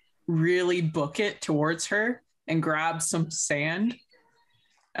really book it towards her and grab some sand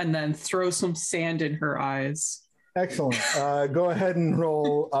and then throw some sand in her eyes. Excellent. Go ahead and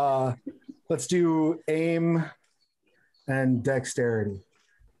roll. Let's do aim and dexterity.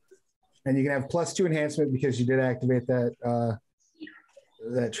 And you can have +2 enhancement because you did activate that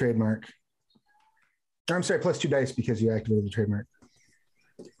trademark. Or, I'm sorry, +2 dice because you activated the trademark.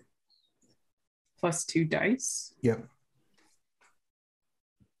 +2 dice? Yep.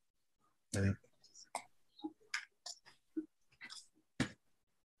 I think.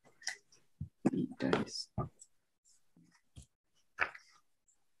 Dice.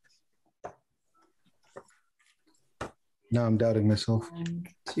 Now I'm doubting myself. 1,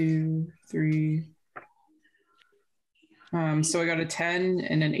 2, 3. So I got a 10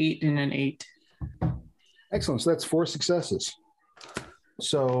 and an 8 and an 8. Excellent. So that's 4 successes.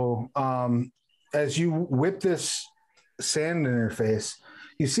 So as you whip this sand in her face,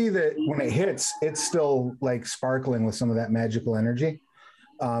 you see that when it hits, it's still like sparkling with some of that magical energy.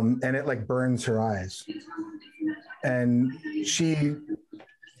 And it like burns her eyes. And she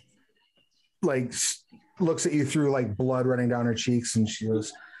like looks at you through like blood running down her cheeks, and she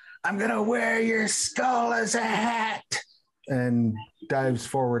goes, "I'm gonna wear your skull as a hat," and dives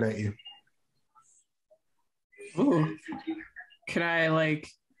forward at you. Ooh. Could I like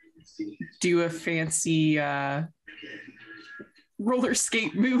do a fancy roller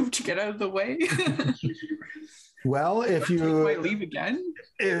skate move to get out of the way? Well, if you might leave again.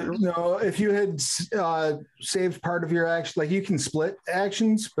 If you had saved part of your action, like you can split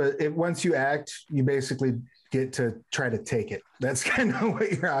actions, but once you act, you basically get to try to take it. That's kind of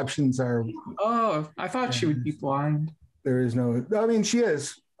what your options are. Oh, I thought she would be blind. There is no. I mean, she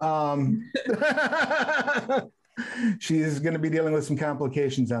is. She is going to be dealing with some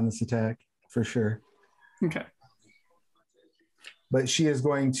complications on this attack for sure. Okay. But she is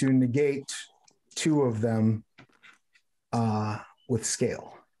going to negate 2 of them with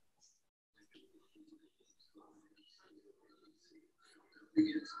scale.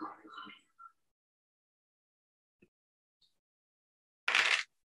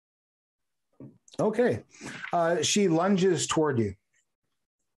 Okay. She lunges toward you.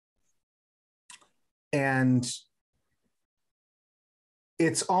 And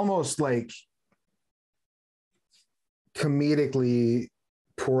it's almost like comedically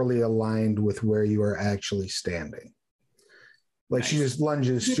poorly aligned with where you are actually standing. Like she just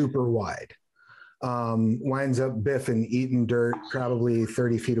lunges super wide, winds up biffing, eating dirt, probably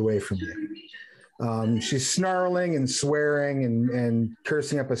 30 feet away from you. She's snarling and swearing and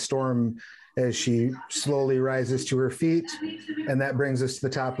cursing up a storm as she slowly rises to her feet. And that brings us to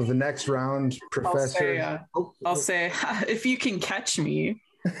the top of the next round. Professor. I'll say, if you can catch me.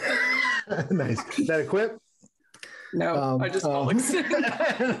 Nice. Is that equip? No, I just I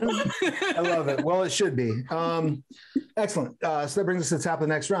love it. Well, it should be. Excellent. So that brings us to the top of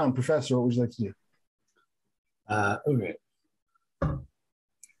the next round. Professor, what would you like to do? Okay. I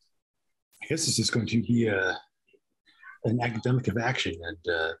guess this is going to be an academic of action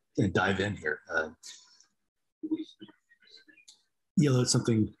and dive in here. Yell out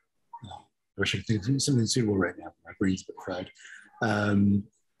something. I wish I could do something suitable right now. My brain's a bit fried.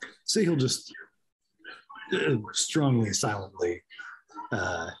 So he'll just strongly, silently,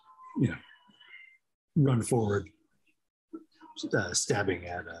 run forward, stabbing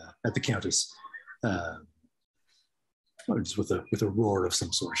at the Countess, just with a roar of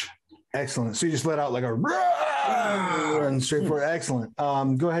some sort. Excellent. So you just let out like a roar and straight forward. Excellent.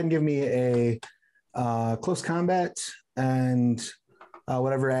 Go ahead and give me a close combat and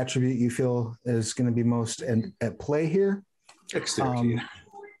whatever attribute you feel is going to be most at play here. Dexterity.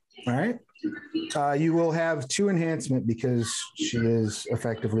 All right. You will have 2 enhancement because she is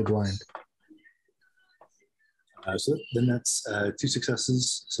effectively blind. So then that's 2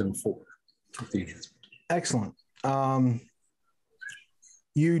 successes, so 4 with the enhancement. Excellent.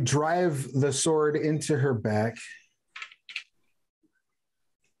 You drive the sword into her back.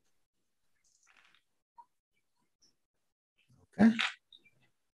 Okay.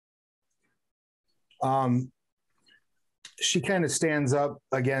 She kind of stands up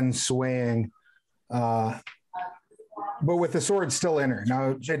again, swaying, but with the sword still in her.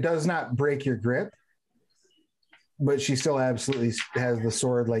 Now, it does not break your grip, but she still absolutely has the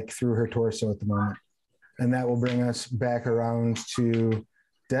sword like through her torso at the moment. And that will bring us back around to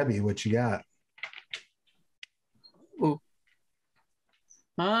Debbie. What you got? Ooh.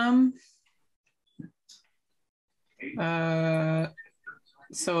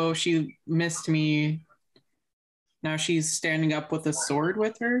 So she missed me. Now she's standing up with a sword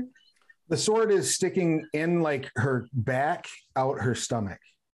with her. The sword is sticking in like her back, out her stomach.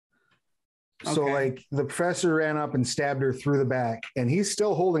 Okay. So like the professor ran up and stabbed her through the back, and he's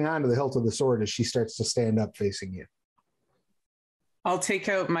still holding on to the hilt of the sword as she starts to stand up facing you. I'll take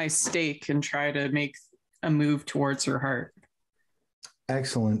out my stake and try to make a move towards her heart.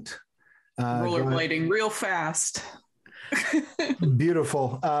 Excellent. Rollerblading real fast.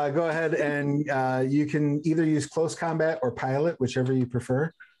 Beautiful. Go ahead and you can either use close combat or pilot, whichever you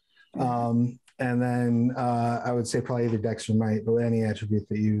prefer. And then I would say probably either Dex or Might, but any attribute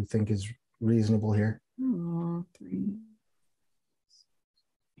that you think is reasonable here. 3.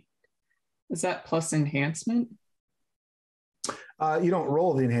 Is that plus enhancement? You don't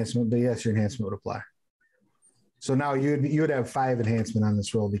roll the enhancement, but yes, your enhancement would apply. So now you would have 5 enhancement on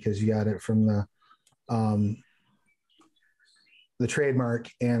this roll because you got it from the trademark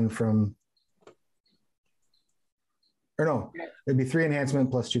and from, or no, it'd be 3 enhancement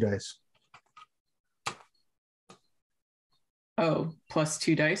plus 2 dice. Oh, plus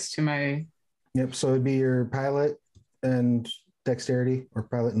 2 dice to my. Yep. So it'd be your pilot and dexterity, or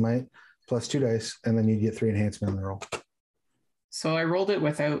pilot and might, plus 2 dice, and then you'd get 3 enhancement on the roll. So I rolled it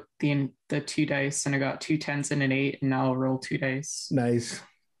without the 2 dice, and I got 2 10s and an 8, and now I'll roll 2 dice. Nice.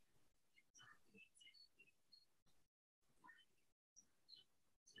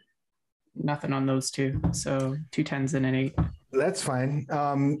 Nothing on those two. So 2 10s and an 8. That's fine.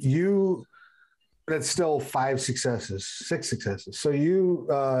 That's still 6 successes. So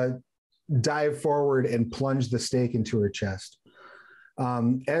you dive forward and plunge the stake into her chest.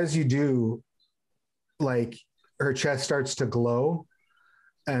 As you do, like her chest starts to glow,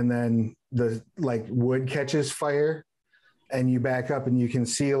 and then the wood catches fire, and you back up and you can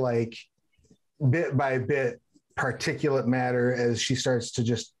see bit by bit particulate matter as she starts to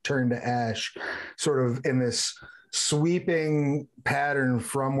just turn to ash, sort of in this sweeping pattern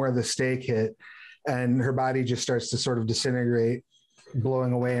from where the stake hit, and her body just starts to sort of disintegrate,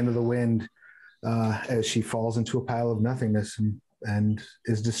 blowing away into the wind as she falls into a pile of nothingness and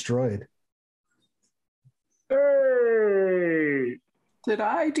is destroyed. Hey! Did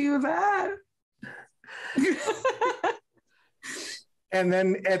I do that? And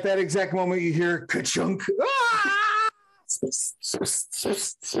then at that exact moment, you hear ka-chunk. Ah!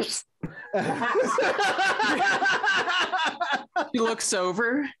 He looks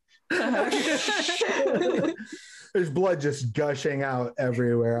over. There's blood just gushing out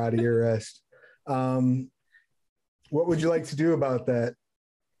everywhere out of your wrist. What would you like to do about that?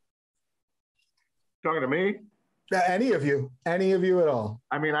 Talking to me? Any of you at all?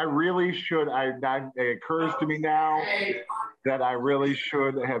 I mean, I really should. It occurs to me now that I really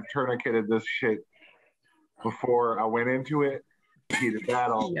should have tourniqueted this shit before I went into it. Heated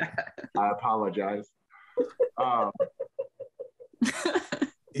battle. Yeah. I apologize.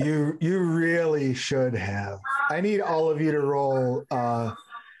 You really should have. I need all of you to roll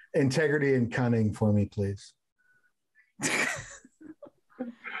integrity and cunning for me, please.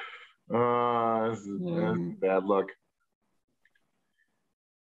 This is bad luck.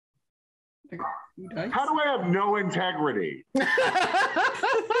 How do I have no integrity?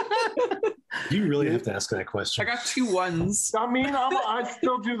 You really have to ask that question. I got 2 1s. I mean, I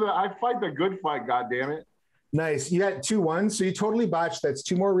still do I fight the good fight, goddammit. Nice. You got 2 1s, so you totally botched. That's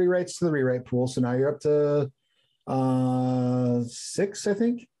 2 more rewrites to the rewrite pool. So now you're up to 6, I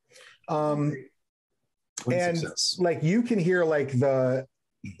think. And success. you can hear the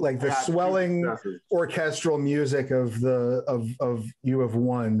swelling orchestral music of you have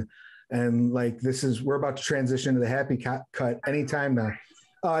won, and we're about to transition to the happy cut anytime now.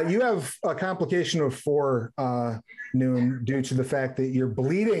 You have a complication of 4 Noon due to the fact that you're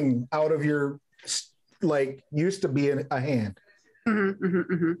bleeding out of your used to be a hand.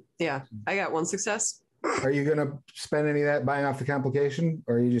 Yeah, I got 1 success. Are you going to spend any of that buying off the complication,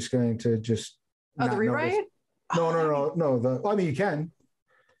 or are you just going to just the rewrite? No. I mean, you can.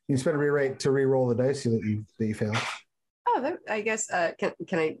 You can spend a rewrite to re-roll the dice that you failed. Oh, I guess. Can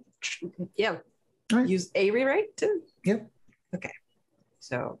I? Yeah. Right. Use a rewrite too. Yep. Okay.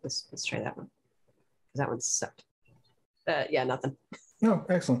 So let's try that one. That one sucked. Yeah, nothing. No,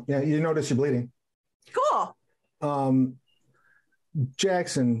 excellent. Yeah, you notice you're bleeding. Cool.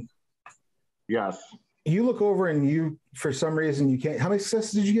 Jackson. Yes. You look over and you, for some reason, you can't. How many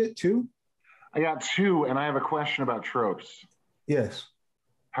successes did you get? 2? I got 2, and I have a question about tropes. Yes.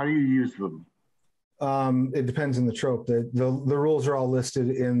 How do you use them? It depends on the trope. The rules are all listed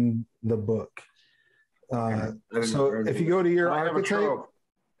in the book. So if you go to your archetype,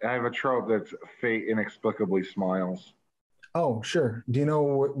 I have a trope that's fate inexplicably smiles. Oh, sure. Do you know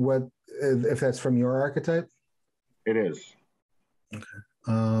what if that's from your archetype? It is. Okay.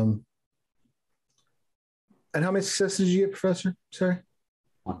 And how many successes did you get, Professor? Sorry.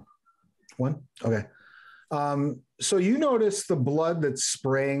 1? Okay. So you notice the blood that's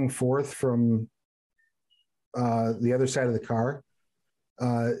spraying forth from the other side of the car.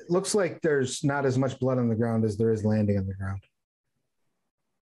 Looks like there's not as much blood on the ground as there is landing on the ground.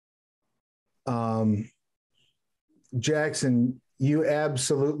 Jackson, you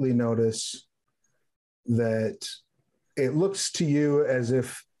absolutely notice that it looks to you as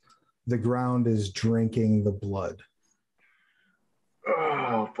if the ground is drinking the blood.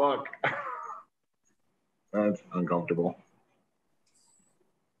 Oh, fuck. That's uncomfortable.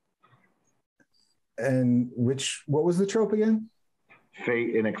 And what was the trope again?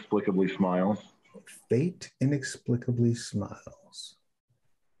 Fate inexplicably smiles. Fate inexplicably smiles.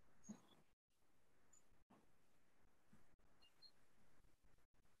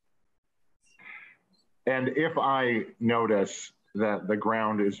 And if I notice that the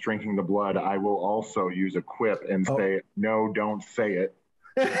ground is drinking the blood, I will also use a quip and say, no, don't say it.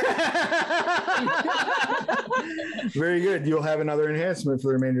 Very good. You'll have another enhancement for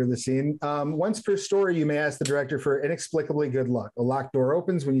the remainder of the scene. Once per story, you may ask the director for inexplicably good luck. A locked door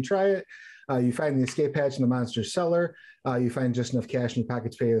opens when you try it. You find the escape hatch in the monster's cellar. You find just enough cash in your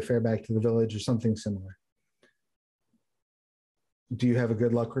pocket to pay the fare back to the village or something similar. Do you have a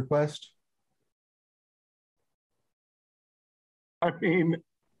good luck request? I mean,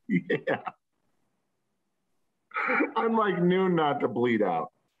 yeah. I'm like Noon not to bleed out.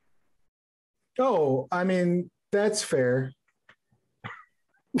 Oh, I mean, that's fair.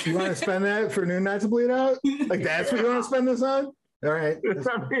 You want to spend that for Noon not to bleed out? Like, that's what you want to spend this on? All right.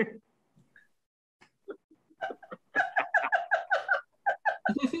 I mean,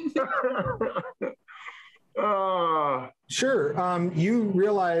 Sure. You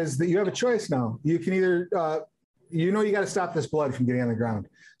realize that you have a choice now. You can either, you got to stop this blood from getting on the ground.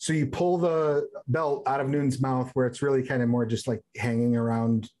 So you pull the belt out of Noon's mouth where it's really kind of more just like hanging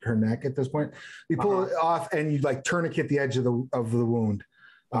around her neck at this point. You pull it off and you like tourniquet the edge of the wound.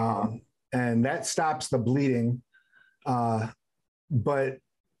 And that stops the bleeding. But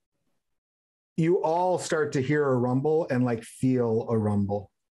you all start to hear a rumble and like feel a rumble.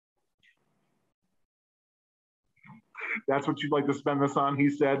 That's what you'd like to spend this on, he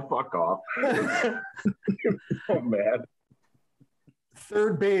said. Fuck off. So mad.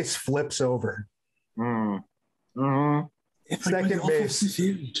 Third base flips over. Second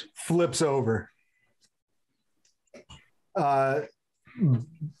base flips over.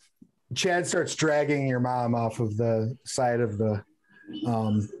 Chad starts dragging your mom off of the side of the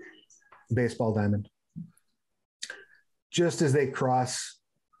baseball diamond. Just as they cross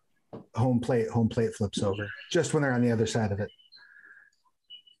home plate flips over, just when they're on the other side of it.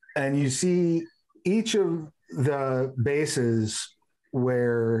 And you see each of the bases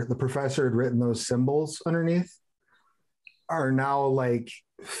where the professor had written those symbols underneath are now like,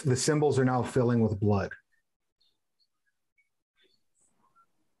 the symbols are now filling with blood.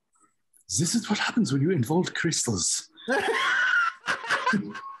 This is what happens when you involve crystals.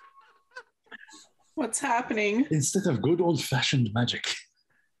 What's happening? Instead of good old-fashioned magic.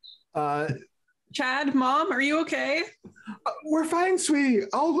 Chad, Mom, are you okay? We're fine, sweetie.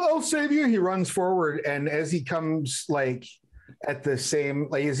 I'll save you. He runs forward, and as he comes like at the same,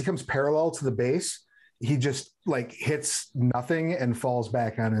 like as he comes parallel to the base, he just like hits nothing and falls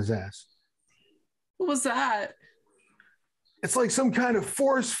back on his ass. What was that? It's like some kind of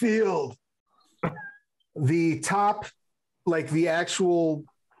force field. The top, like the actual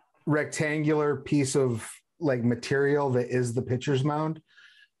rectangular piece of like material that is the pitcher's mound,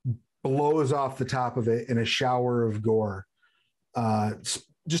 blows off the top of it in a shower of gore.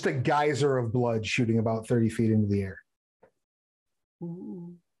 Just a geyser of blood shooting about 30 feet into the air.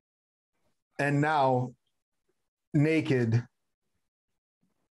 Ooh. And now, naked,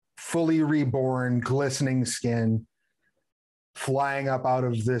 fully reborn, glistening skin, flying up out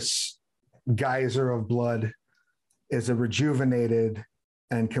of this geyser of blood is a rejuvenated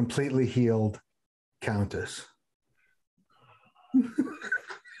and completely healed Countess.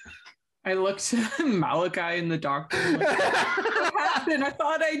 I looked at Malachi and the doctor. Like, what happened? I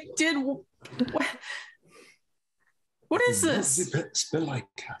thought I did. What is this? Spell like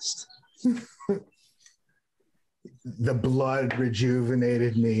cast. The blood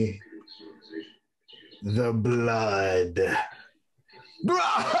rejuvenated me. The blood.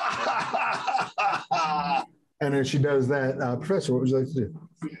 And as she does that, Professor, what would you like to do?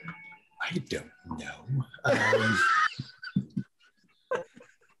 I don't know.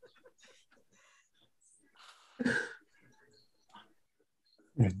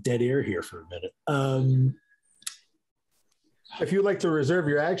 Dead air here for a minute. If you'd like to reserve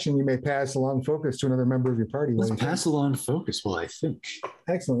your action, you may pass along focus to another member of your party. Let's pass along focus, well, I think.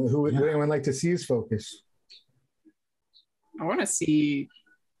 Excellent. Would anyone like to seize focus? I want to see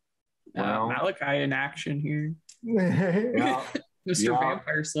Malachi in action here. Yeah. Mr.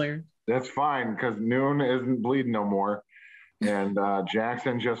 Vampire Slayer. That's fine, because Noon isn't bleeding no more. And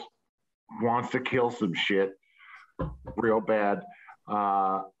Jackson just wants to kill some shit real bad.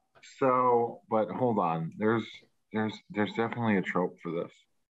 But hold on. There's definitely a trope for this.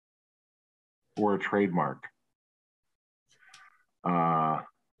 Or a trademark.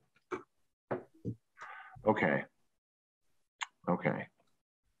 Okay.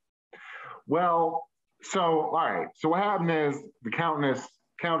 Well, so all right. So what happened is the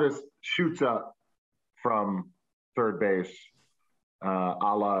Countess shoots up from third base, a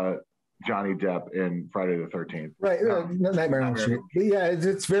la Johnny Depp in Friday the 13th. Right, Nightmare on Elm Street. But yeah,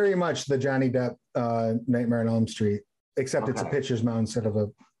 it's very much the Johnny Depp Nightmare on Elm Street, except it's a pitcher's mound instead of a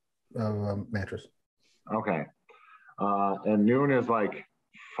mattress. Okay. And Noon is like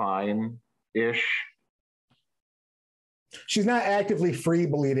fine-ish. She's not actively free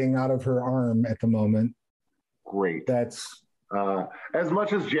bleeding out of her arm at the moment. Great. That's as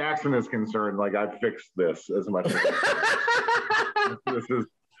much as Jackson is concerned, like I've fixed this as much as this is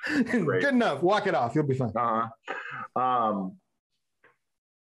great. Good enough. Walk it off. You'll be fine.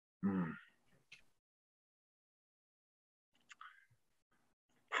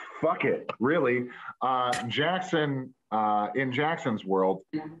 Fuck it, really. Jackson, in Jackson's world,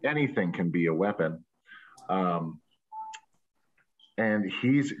 anything can be a weapon. And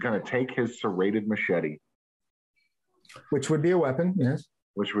he's going to take his serrated machete. Which would be a weapon, yes.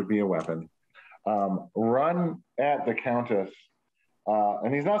 Which would be a weapon. Run at the Countess.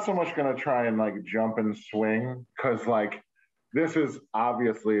 And he's not so much going to try and like jump and swing, because like this is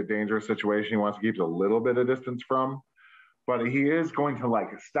obviously a dangerous situation he wants to keep a little bit of distance from. But he is going to like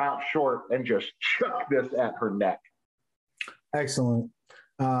stop short and just chuck this at her neck. Excellent.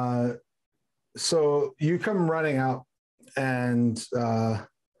 So you come running out and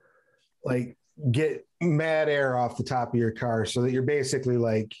like get mad air off the top of your car so that you're basically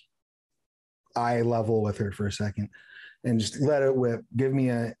like eye level with her for a second and just let it whip. Give me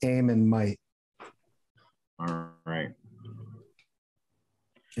an aim and might. All right.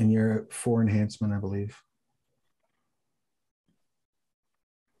 And you're at 4 enhancement, I believe.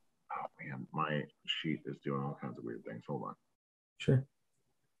 Oh man, my sheet is doing all kinds of weird things. Hold on. Sure.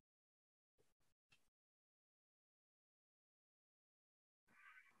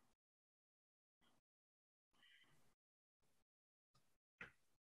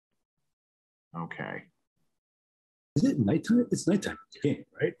 Okay. Is it nighttime? It's nighttime in the game,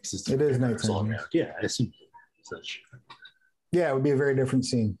 right? It is nighttime. Yeah, I assume such. Yeah, it would be a very different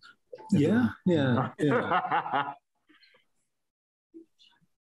scene. Yeah.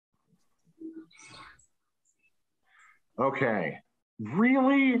 Okay.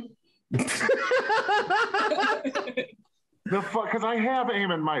 Really? The fuck? Because I have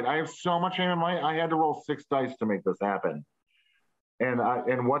aim and might. I have so much aim and might. I had to roll 6 dice to make this happen.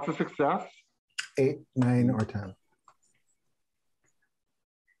 And what's a success? 8, 9, or 10.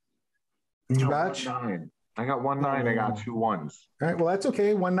 Did you batch? 9. I got 1 9. I got 2 1s. All right. Well, that's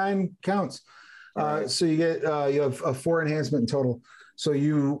okay. 1 9 counts. Right. So you get you have a 4 enhancement in total. So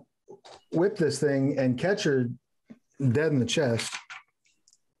you whip this thing and catch her dead in the chest.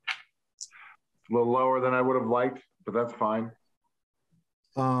 A little lower than I would have liked, but that's fine.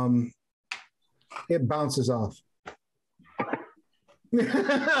 It bounces off.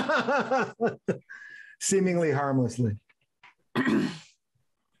 Seemingly harmlessly.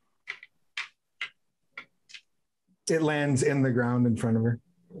 It lands in the ground in front of her.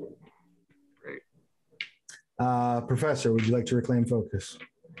 Great. Professor, would you like to reclaim focus?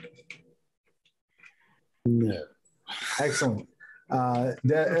 No. Excellent.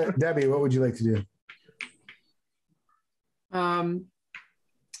 Debbie, what would you like to do?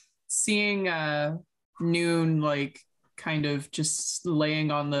 Seeing Noon like kind of just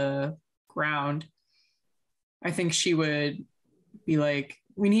laying on the ground, I think she would be like,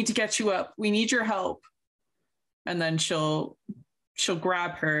 "We need to get you up. We need your help." And then she'll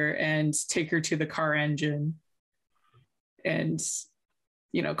grab her and take her to the car engine and,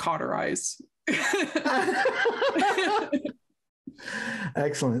 cauterize.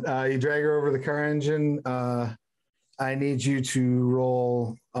 Excellent. You drag her over the car engine. I need you to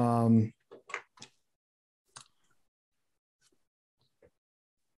roll. I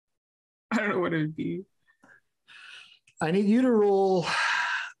don't know what it would be. I need you to roll.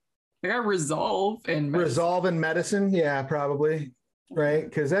 I got resolve and medicine. Yeah, probably. Right,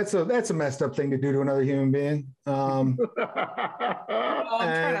 because that's a messed up thing to do to another human being. I'm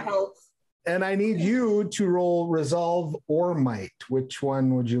trying to help. And I need you to roll resolve or might. Which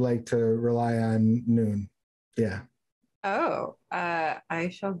one would you like to rely on, Noon? Yeah. Oh, I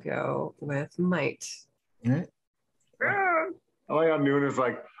shall go with might. All right. I like how Noon is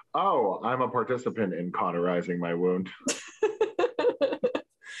like, "Oh, I'm a participant in cauterizing my wound."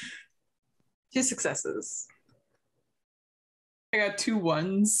 2 successes. I got 2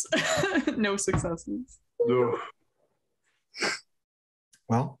 1s. No successes. Oof.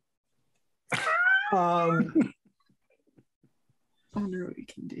 Well, I wonder what we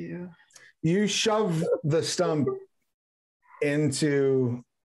can do. you shove the stump into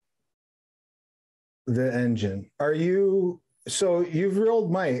the engine. So you've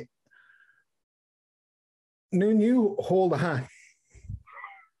rolled might. Noon, you hold on.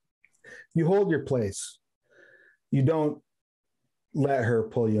 You hold your place. You don't let her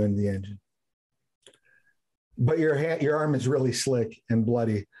pull you into the engine. But your arm is really slick and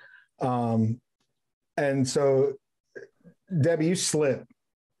bloody. And so, Debbie, you slip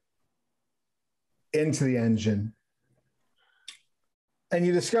into the engine. And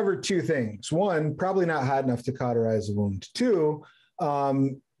you discover two things. One, probably not hot enough to cauterize the wound. Two,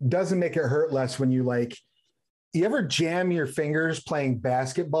 doesn't make it hurt less when you you ever jam your fingers playing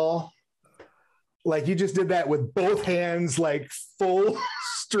basketball? Like you just did that with both hands, like full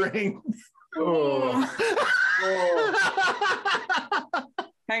strength. Oh.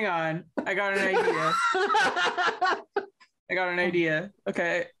 Hang on. I got an idea.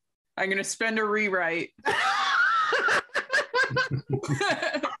 Okay. I'm going to spend a rewrite.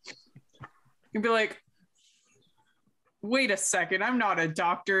 You'd be like, wait a second, I'm not a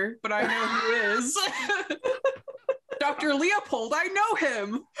doctor, but I know who is. Dr. Leopold, I know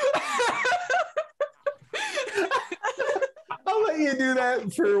him. I'll let you do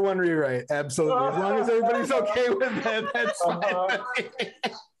that for one rewrite. Absolutely. As long as everybody's okay with that, that's fine.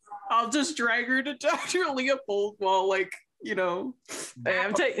 I'll just drag her to Dr. Leopold while Hey, I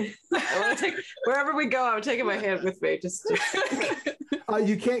want to take wherever we go. I'm taking my hand with me.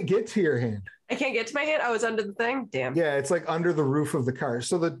 You can't get to your hand. I can't get to my hand. Oh, it's under the thing. Damn. Yeah, it's like under the roof of the car.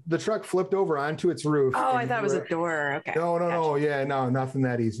 So the truck flipped over onto its roof. Oh, I thought it was a door. Okay. No. Gotcha. Yeah, no, nothing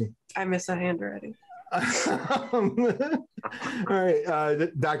that easy. I miss a hand already. All right,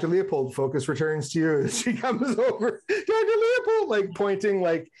 Dr. Leopold, focus returns to you as she comes over. Dr. Leopold, pointing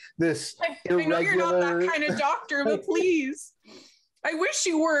this I know you're not that kind of doctor, but please. I wish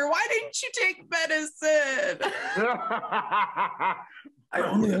you were. Why didn't you take medicine? I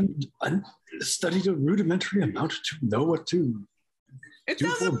only studied a rudimentary amount to know what to It do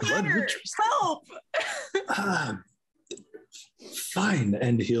for doesn't blood matter. rituals. Help. Fine,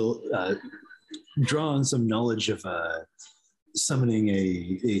 and he'll draw on some knowledge of summoning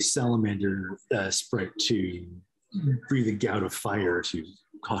a salamander sprite to breathe a gout of fire to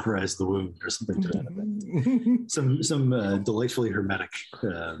cauterize the wound or something to that effect. Some delightfully hermetic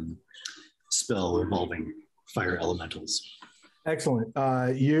spell involving fire elementals. Excellent.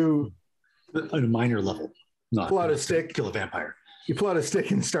 You at a minor level, not pull out a stick, kill a vampire. You pull out a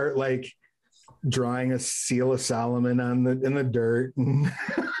stick and start drawing a seal of Solomon in the dirt.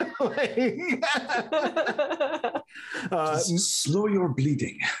 Slow your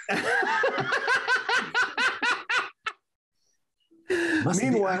bleeding. Must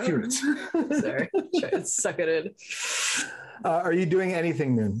be accurate. Sorry, try to suck it in. Are you doing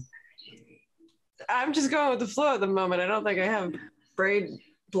anything, Noon? I'm just going with the flow at the moment. I don't think I have brain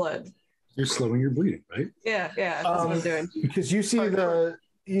blood. You're slowing your bleeding, right? Yeah, that's what I'm doing. Because you see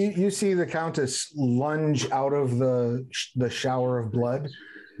you see the Countess lunge out of the shower of blood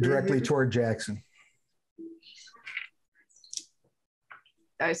directly toward Jackson.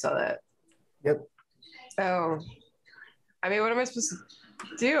 I saw that. Yep. Oh, I mean, what am I supposed to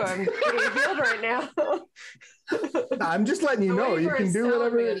do? I'm getting healed right now. I'm just letting you know. You can do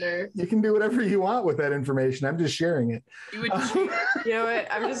whatever you want with that information. I'm just sharing it. You know what?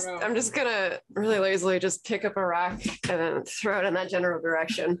 I'm just gonna really lazily just pick up a rock and then throw it in that general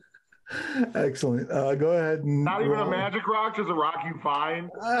direction. Excellent. Go ahead. And not even a magic rock, just a rock you find.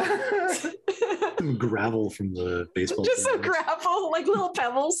 Some gravel from the baseball. Just some gravel, like little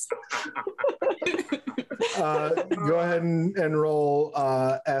pebbles. Go ahead and roll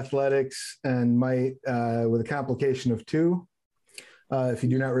athletics and might with a complication of 2. If you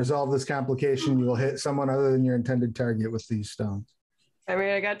do not resolve this complication, you will hit someone other than your intended target with these stones. I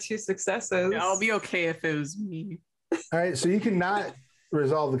mean, I got 2 successes. Yeah, I'll be okay if it was me. All right, so you cannot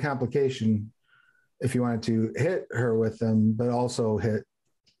resolve the complication if you wanted to hit her with them, but also hit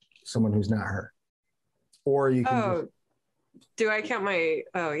someone who's not her. Or you can do I count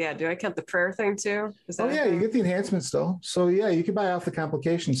do I count the prayer thing too? You get the enhancement still. So yeah, you can buy off the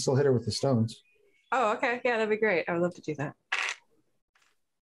complication, still hit her with the stones. Oh, okay. Yeah, that'd be great. I would love to do that.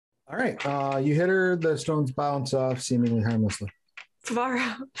 All right. You hit her, the stones bounce off seemingly harmlessly.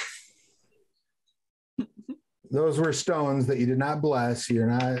 Tomorrow. Those were stones that you did not bless. You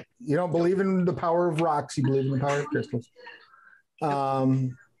don't believe in the power of rocks, you believe in the power of crystals.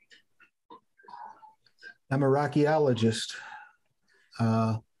 I'm a rockyologist.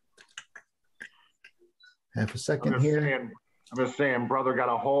 Half a second here. I'm just saying, brother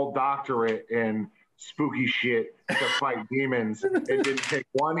got a whole doctorate in spooky shit to fight demons. It didn't take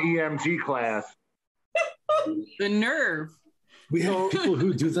one EMT class. The nerve. We have people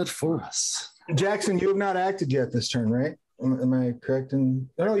who do that for us. Jackson, you have not acted yet this turn, right? Am I correct?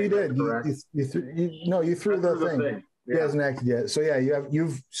 No, you did. You threw the thing. Yeah. He hasn't acted yet. So yeah,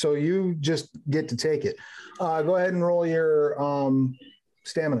 you just get to take it. Go ahead and roll your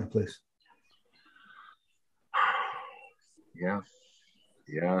stamina, please. Yes.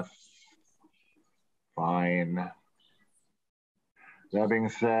 Fine. That being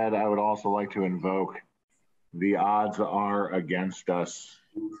said, I would also like to invoke the odds are against us.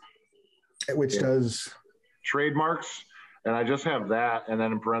 Which does? Trademarks. And I just have that, and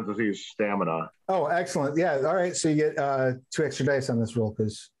then in parentheses, stamina. Oh, excellent. Yeah, all right. So you get 2 extra dice on this roll,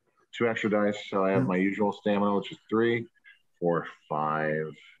 because 2 extra dice. So I have my usual stamina, which is 3, 4,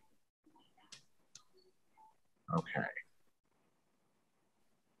 5. Okay.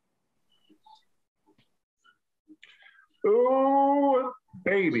 Ooh,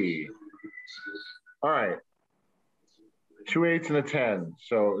 baby. All right. 2 8s and a 10.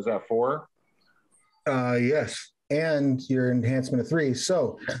 So is that 4? Yes. And your enhancement of 3.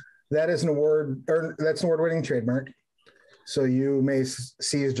 So that is an award, or that's an award-winning trademark. So you may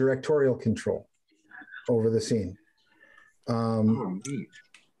seize directorial control over the scene. Neat.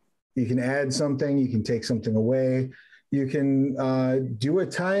 You can add something, you can take something away, you can do a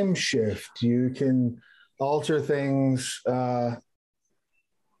time shift, you can alter things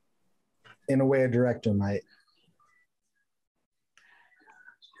in a way a director might.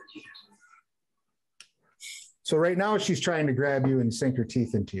 So right now she's trying to grab you and sink her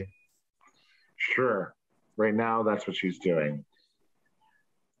teeth into you. Sure. Right now, that's what she's doing.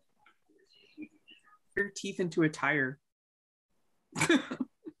 Your teeth into a tire.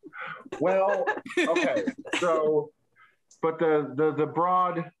 Well, okay. So, but the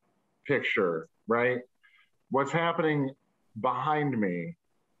broad picture, right? What's happening behind me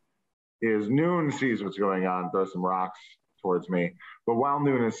is Noon sees what's going on, throws some rocks towards me. But while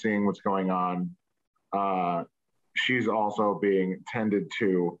Noon is seeing what's going on, she's also being tended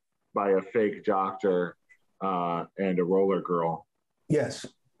to by a fake doctor and a roller girl. Yes.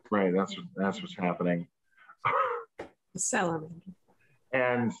 Right. That's what's happening. Salamander.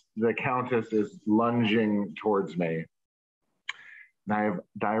 And the Countess is lunging towards me. And I have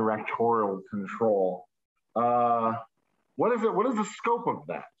directorial control. What is it? What is the scope of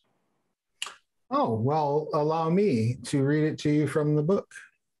that? Oh, well, allow me to read it to you from the book.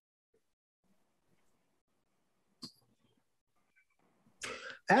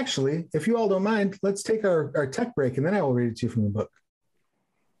 Actually, if you all don't mind, let's take our tech break, and then I will read it to you from the book.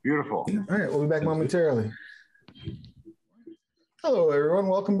 Beautiful. All right, we'll be back momentarily. Hello, everyone.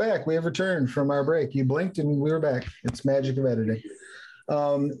 Welcome back. We have returned from our break. You blinked, and we were back. It's magic of editing.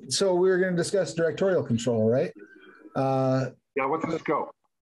 So we were going to discuss directorial control, right? Yeah, what's the scope?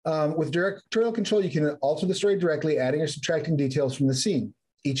 With directorial control, you can alter the story directly, adding or subtracting details from the scene.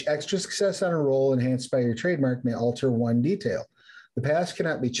 Each extra success on a roll enhanced by your trademark may alter one detail. The past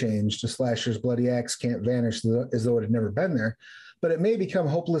cannot be changed. The slasher's bloody axe can't vanish as though it had never been there, but it may become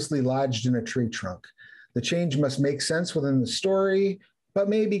hopelessly lodged in a tree trunk. The change must make sense within the story, but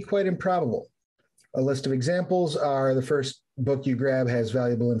may be quite improbable. A list of examples are: the first book you grab has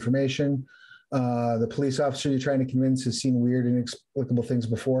valuable information. The police officer you're trying to convince has seen weird, inexplicable things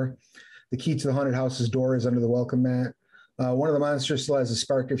before. The key to the haunted house's door is under the welcome mat. One of the monsters still has a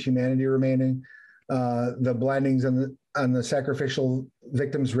spark of humanity remaining. The blindings on the sacrificial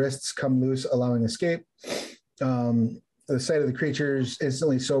victim's wrists come loose, allowing escape. The sight of the creatures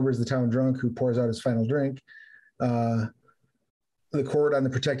instantly sobers the town drunk who pours out his final drink. The cord on the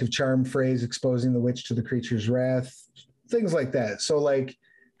protective charm phrase exposing the witch to the creature's wrath. Things like that. So, like,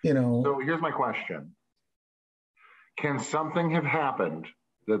 you know. So here's my question. Can something have happened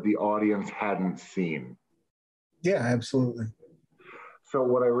that the audience hadn't seen? Yeah, absolutely. So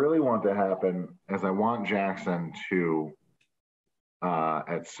what I really want to happen is I want Jackson to,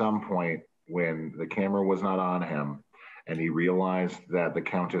 at some point when the camera was not on him and he realized that the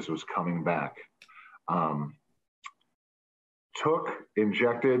Countess was coming back,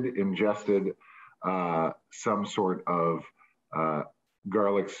 ingested some sort of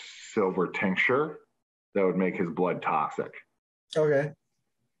garlic silver tincture that would make his blood toxic. Okay.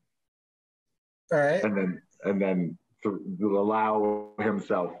 All right. And then to allow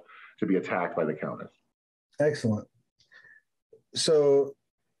himself to be attacked by the Countess. Excellent. So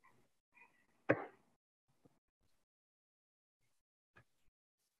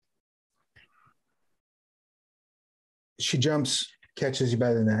she jumps, catches you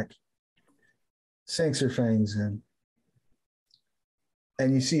by the neck, sinks her fangs in.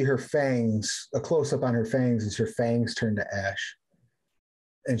 And you see her fangs, a close-up on her fangs as her fangs turn to ash.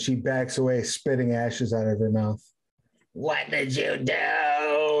 And she backs away, spitting ashes out of her mouth. What did you do?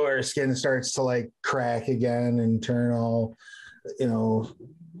 Her skin starts to like crack again and turn all,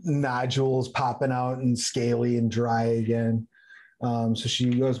 nodules popping out and scaly and dry again. So she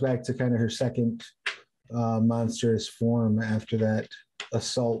goes back to kind of her second monstrous form after that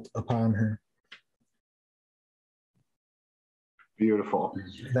assault upon her. Beautiful.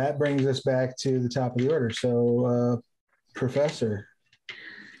 That brings us back to the top of the order. So, Professor,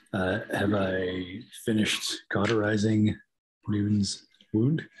 Have I finished cauterizing Noon's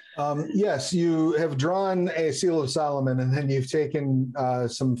wound? Yes, you have drawn a seal of Solomon, and then you've taken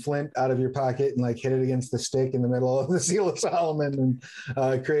some flint out of your pocket and like hit it against the stick in the middle of the seal of Solomon,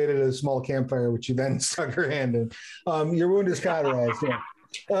 and created a small campfire, which you then stuck her hand in. Your wound is cauterized. Yeah.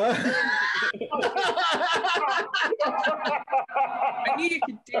 I knew you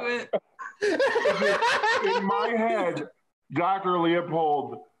could do it. In my head, Dr.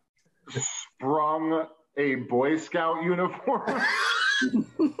 Leopold sprung a Boy Scout uniform.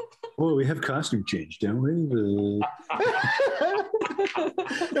 Well, we have costume change, don't we?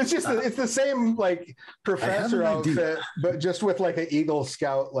 It's the same like professor outfit, but just with like an Eagle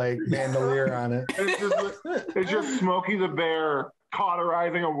Scout like bandolier on it. It's just Smokey the Bear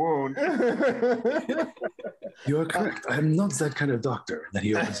cauterizing a wound. You are correct. I am not that kind of doctor. And then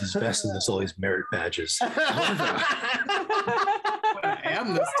he opens his vest and there's all these merit badges. However, I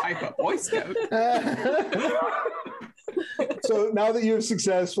am this type of Boy Scout. So now that you've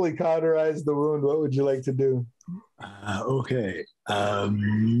successfully cauterized the wound, what would you like to do? Okay.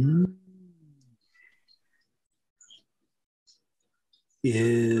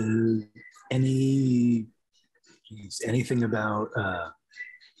 Is anything about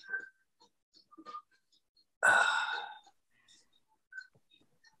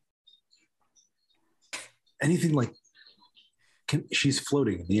anything like she's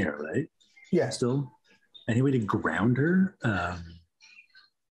floating in the air, right? Yeah. Still? Any way to ground her?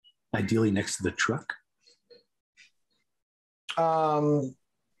 Ideally next to the truck. I'm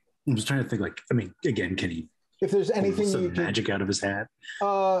just trying to think. Like, I mean, again, can he? If there's anything some you magic out of his hat?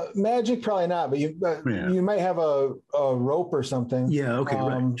 Magic, probably not. But you might have a rope or something. Yeah. Okay.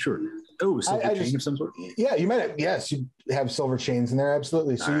 Right. Sure. Oh, silver chain of some sort. Yeah, you might have. Yes, you have silver chains in there.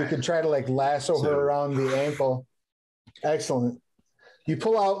 Absolutely. So you could try to like lasso her around the ankle. Excellent. You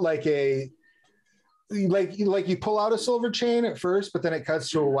pull out like you pull out a silver chain at first, but then it cuts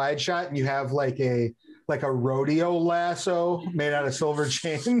to a wide shot, and you have like a rodeo lasso made out of silver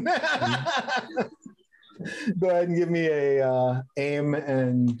chain. Go ahead and give me a aim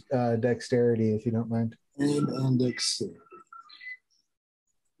and dexterity, if you don't mind. Aim and dexterity.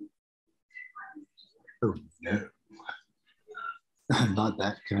 Oh no, I'm not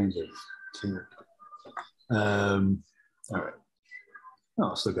that kind of character. All right.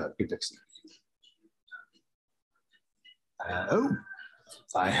 Oh, still got good dexterity.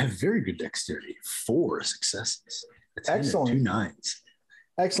 I have very good dexterity. 4 successes. Excellent. 2 9s.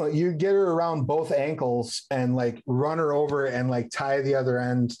 Excellent. You get her around both ankles and like run her over and like tie the other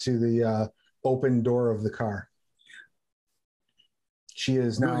end to the open door of the car. She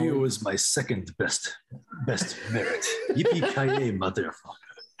is now. Rodeo was my second best merit. Yippee-ki-yay, motherfucker.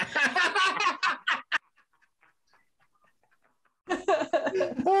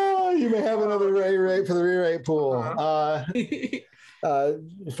 Oh, you may have another rewrite for the rewrite pool.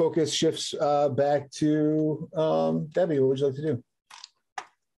 Focus shifts back to Debbie. What would you like to do?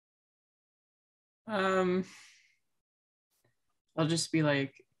 I'll just be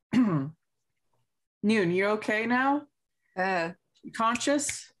like, Noon, you okay now? You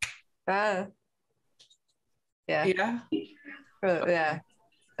conscious? Yeah. Yeah.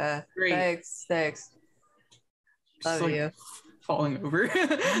 Yeah. Great. Thanks. Love like, you. Falling over.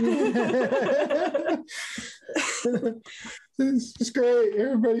 This is great.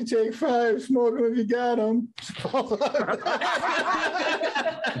 Everybody take 5. Smoke them if you got them.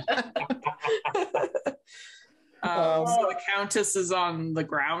 So the Countess is on the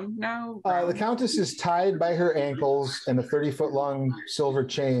ground now? The Countess is tied by her ankles and a 30-foot long silver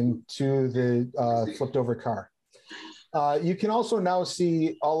chain to the flipped over car. You can also now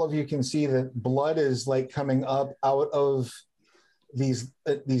see, all of you can see that blood is like coming up out of these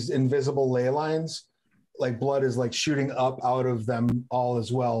invisible ley lines. Like blood is like shooting up out of them all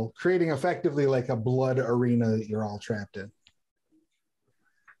as well, creating effectively like a blood arena that you're all trapped in.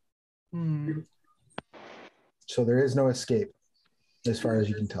 So there is no escape as far as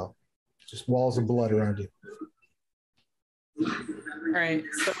you can tell. Just walls of blood around you. All right,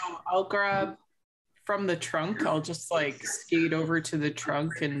 so I'll grab from the trunk. I'll just like skate over to the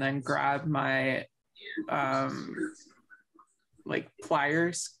trunk and then grab my like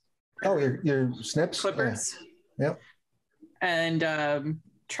pliers. Oh, your snips? Clippers. Yeah. Yep. And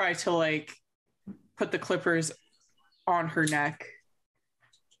try to like put the clippers on her neck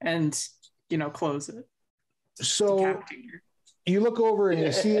and, close it. So you look over and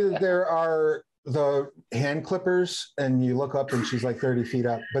you see that there are the hand clippers, and you look up and she's like 30 feet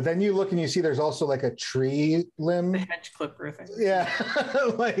up. But then you look and you see there's also like a tree limb. The hedge clipper thing. Yeah.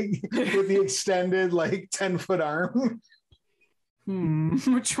 Like with the extended like 10-foot arm.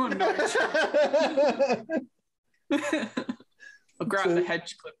 Which one do I choose? I'll grab the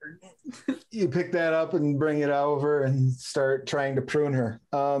hedge clipper. You pick that up and bring it over and start trying to prune her.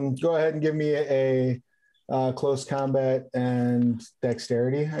 Go ahead and give me a close combat and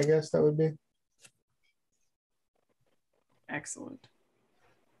dexterity, I guess that would be. Excellent.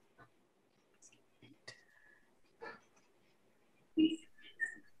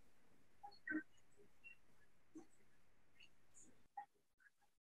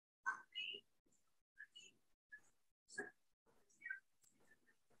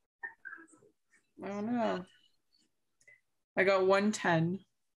 Oh no. I got 110.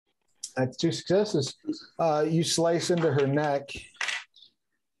 That's 2 successes. You slice into her neck.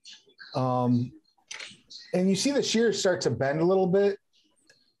 And you see the shears start to bend a little bit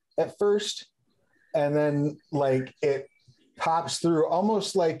at first. And then like it pops through,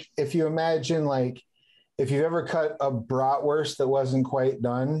 almost like if you imagine like if you've ever cut a bratwurst that wasn't quite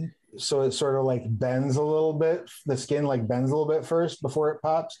done. So it sort of like bends a little bit. The skin like bends a little bit first before it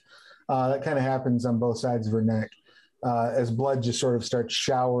pops. That kind of happens on both sides of her neck as blood just sort of starts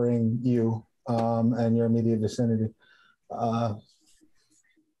showering you and your immediate vicinity.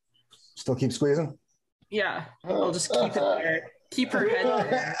 Still keep squeezing? Yeah, I'll just keep it there. Keep her head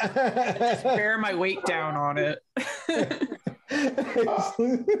there. Just bear my weight down on it. So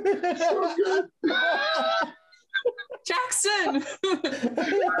good. Jackson!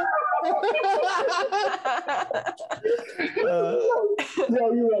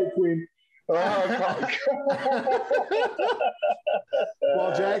 No, you're right, Queen.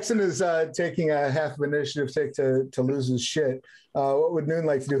 While Jackson is taking a half of initiative take to lose his shit, what would Noon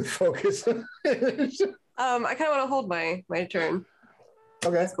like to do with focus? I kind of want to hold my turn.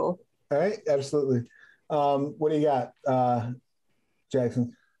 Okay. That's cool. All right, absolutely. What do you got,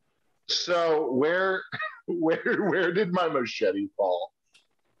 Jackson? So where did my machete fall?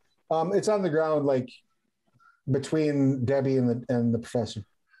 It's on the ground, like between Debbie and the professor.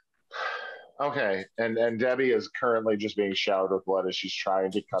 Okay, and Debbie is currently just being showered with blood as she's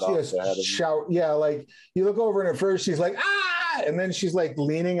trying to cut off the head of shout. Yeah, like you look over and at first she's like ah, and then she's like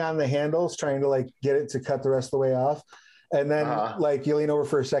leaning on the handles trying to like get it to cut the rest of the way off, and then like you lean over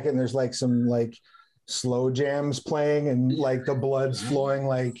for a second. And there's like some like slow jams playing, and like the blood's flowing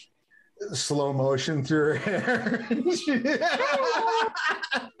like slow motion through her hair.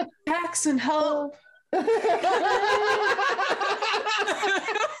 Jackson, help!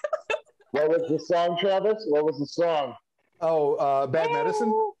 What was the song, Travis? What was the song? Oh, Bad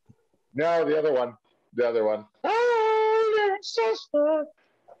Medicine? No, the other one. The other one. Oh, sister.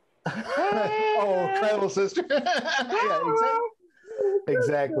 Oh, Cry Little Sister. Yeah,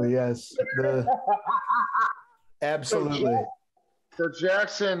 exactly. Yes. Absolutely. So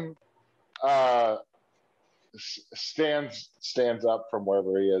Jackson stands up from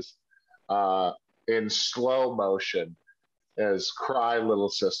wherever he is in slow motion as Cry Little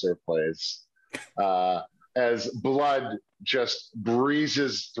Sister plays, as blood just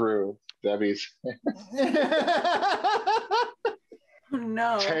breezes through Debbie's.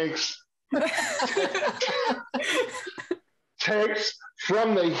 No. Takes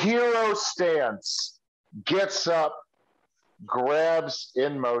from the hero stance, gets up, grabs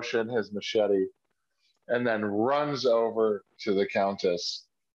in motion his machete, and then runs over to the Countess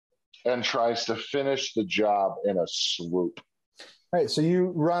and tries to finish the job in a swoop. All right, so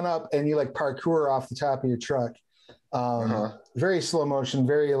you run up and you like parkour off the top of your truck. Very slow motion,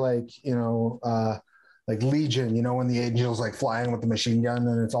 very like, like Legion, when the angel's like flying with the machine gun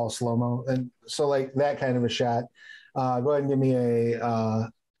and it's all slow-mo. And so like that kind of a shot. Go ahead and give me a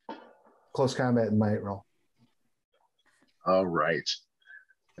close combat and might roll. All right.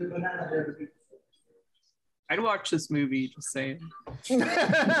 I'd watch this movie, just saying.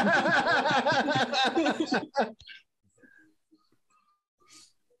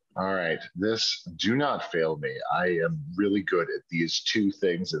 All right. Do not fail me. I am really good at these two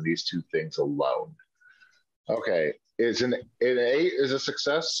things and these two things alone. Okay. Is an 8 is a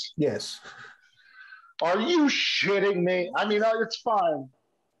success? Yes. Are you shitting me? I mean, it's fine.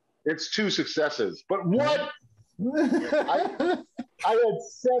 It's 2 successes. But what? I had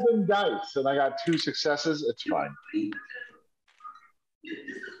 7 dice and I got 2 successes. It's fine.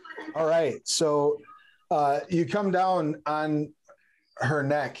 All right. So you come down on her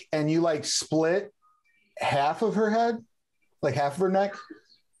neck and you like split half of her head, like half of her neck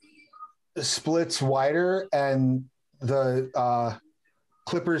splits wider and the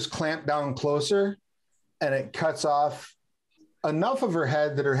clippers clamp down closer and it cuts off enough of her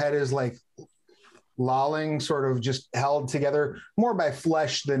head that her head is like lolling, sort of just held together more by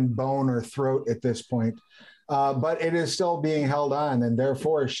flesh than bone or throat at this point. but it is still being held on, and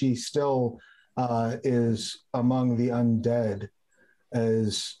therefore she still is among the undead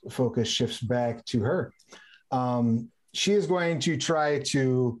as focus shifts back to her. She is going to try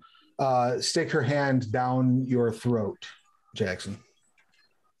to stick her hand down your throat, Jackson.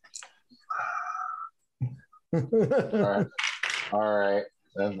 All right.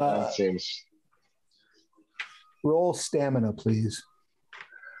 That seems. Roll stamina, please.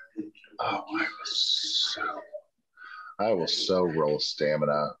 Oh, I will so roll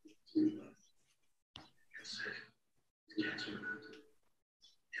stamina.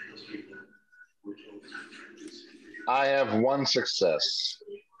 I have 1 success.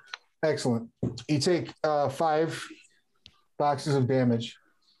 Excellent. You take 5 boxes of damage.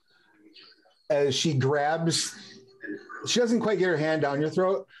 As she grabs, she doesn't quite get her hand down your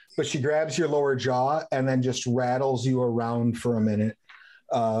throat, but she grabs your lower jaw and then just rattles you around for a minute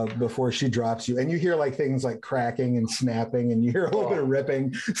before she drops you. And you hear like things like cracking and snapping, and you hear a little bit of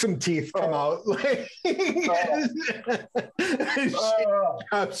ripping, some teeth come out. Like, she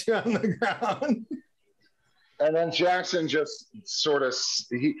drops you on the ground. And then Jackson just sort of,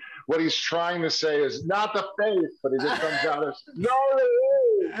 what he's trying to say is not the face, but he just comes out as, no.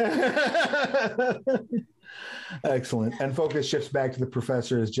 Excellent. And focus shifts back to the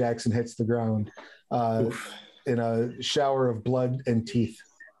professor as Jackson hits the ground in a shower of blood and teeth.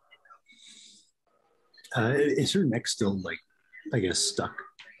 Is her neck still, like, I guess, stuck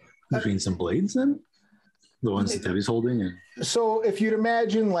between some blades then? The ones that Debbie's holding? And... So if you'd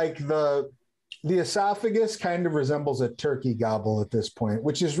imagine, like, the esophagus kind of resembles a turkey gobble at this point,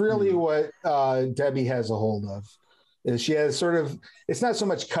 which is really what Debbie has a hold of. Is she has sort of, it's not so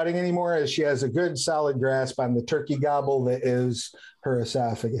much cutting anymore as she has a good solid grasp on the turkey gobble that is her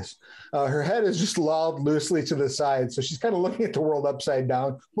esophagus. Her head is just lolled loosely to the side, so she's kind of looking at the world upside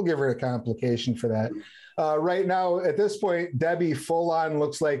down. We'll give her a complication for that. Right now, at this point, Debbie full on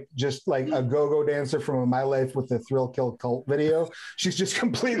looks like just like a go-go dancer from a My Life with the Thrill Kill Cult video. She's just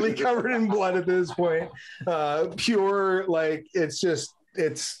completely covered in blood at this point. Pure, like, it's just,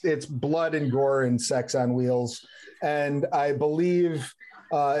 it's blood and gore and sex on wheels. And I believe,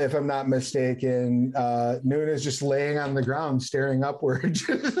 if I'm not mistaken, Noon is just laying on the ground, staring upward.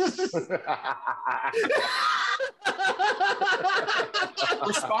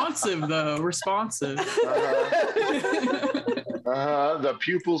 Responsive, though. Responsive. The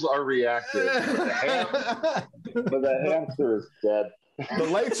pupils are reactive. But the hamster is dead. The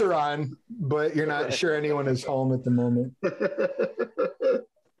lights are on, but you're not sure anyone is home at the moment.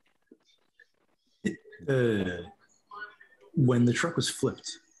 When the truck was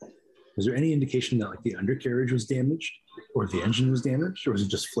flipped, was there any indication that like the undercarriage was damaged or the engine was damaged, or was it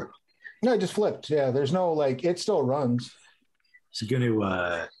just flipped? No, it just flipped. Yeah, there's no, like, it still runs. Is it going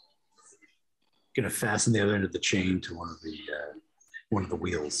to fasten the other end of the chain to one of the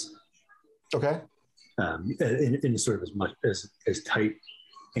wheels? Okay. In sort of as much as tight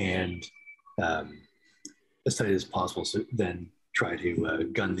and as tight as possible. So then try to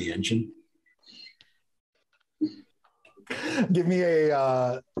gun the engine. Give me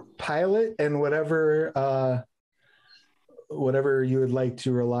a pilot and whatever you would like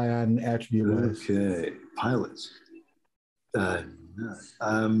to rely on attribute wise. Okay, pilots.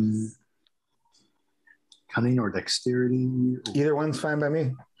 Cunning or dexterity? Either one's fine by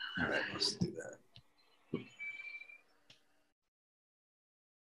me. All right, let's do that.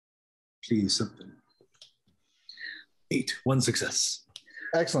 Please, something. 8, 1 success.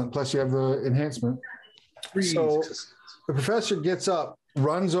 Excellent. Plus you have the enhancement. 3 successes. The professor gets up,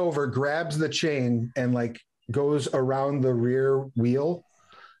 runs over, grabs the chain, and like goes around the rear wheel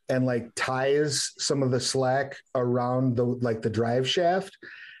and like ties some of the slack around the drive shaft,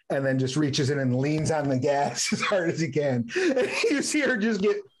 and then just reaches in and leans on the gas as hard as he can. And you see her just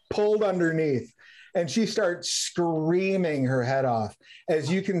get pulled underneath, and she starts screaming her head off. As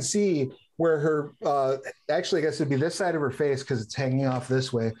you can see where her, actually I guess it'd be this side of her face because it's hanging off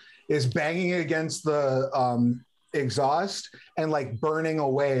this way, is banging against the exhaust and like burning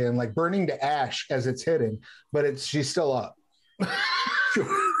away and like burning to ash as it's hitting, but she's still up.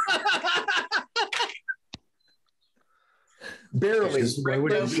 Barely. Why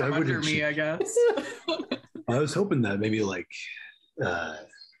would under she? me, I guess. I was hoping that maybe like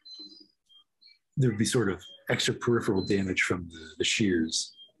there'd be sort of extra peripheral damage from the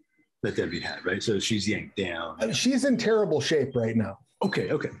shears that Debbie had, right? So she's yanked down. She's in terrible shape right now.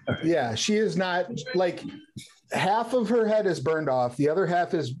 Okay. All right. Yeah, she is not, like, half of her head is burned off. The other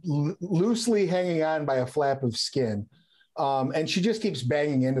half is loosely hanging on by a flap of skin. And she just keeps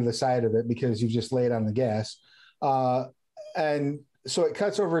banging into the side of it because you've just laid on the gas. And so it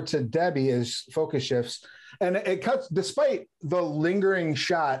cuts over to Debbie as focus shifts. And it cuts, despite the lingering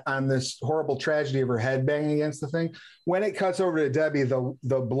shot on this horrible tragedy of her head banging against the thing, when it cuts over to Debbie,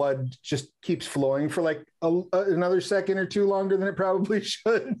 the blood just keeps flowing for like another second or two longer than it probably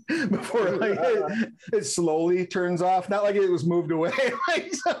should before like it slowly turns off. Not like it was moved away.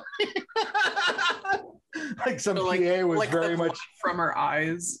 Like some so PA was like very much from her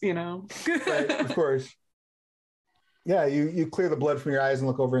eyes, you know. Right, of course. Yeah, you clear the blood from your eyes and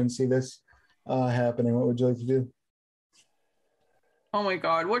look over and see this happening. What would you like to do? Oh my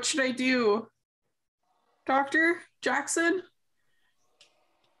God, what should I do? Dr. Jackson?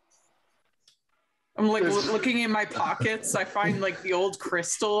 I'm like looking in my pockets. I find like the old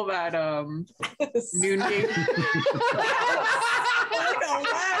crystal that Noon gave.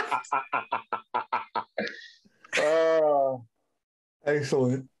 Oh,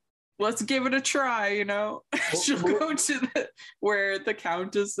 excellent. Let's give it a try, you know. She'll go to where the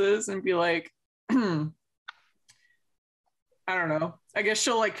countess is and be like, I don't know. I guess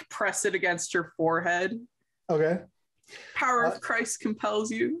she'll like press it against her forehead. Okay. Power of Christ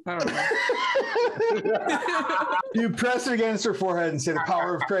compels you. I don't know. You press it against her forehead and say, the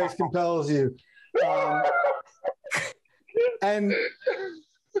power of Christ compels you. And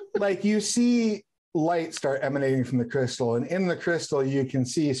like you see light start emanating from the crystal, and in the crystal you can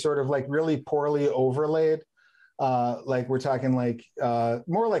see sort of like really poorly overlaid, like we're talking like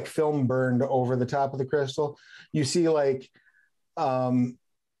more like film burned over the top of the crystal. You see like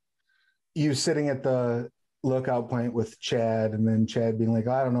you sitting at the lookout point with Chad, and then Chad being like,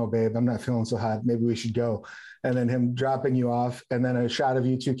 I don't know, babe, I'm not feeling so hot, maybe we should go. And then him dropping you off, and then a shot of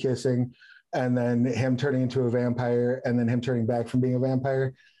you two kissing, and then him turning into a vampire, and then him turning back from being a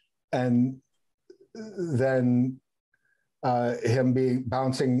vampire, and then him being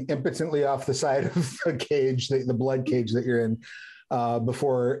bouncing impotently off the side of the cage, the blood cage that you're in,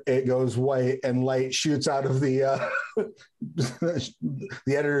 before it goes white and light shoots out of the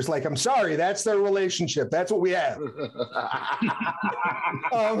the editor's like, I'm sorry, that's their relationship, that's what we have.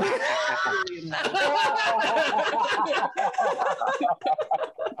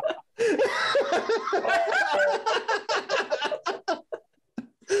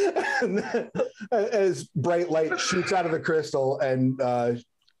 As bright light shoots out of the crystal, and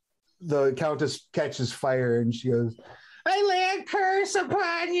the Countess catches fire, and she goes, I lay a curse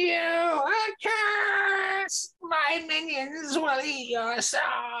upon you, a curse! My minions will eat your soul!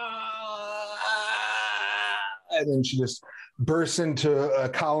 And then she just bursts into a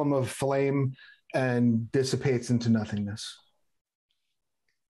column of flame and dissipates into nothingness.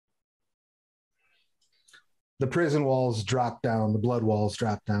 The prison walls drop down, the blood walls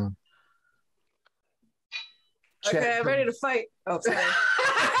drop down. Okay, I'm ready to fight. Oh, sorry.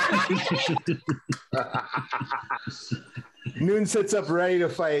 Noon sits up ready to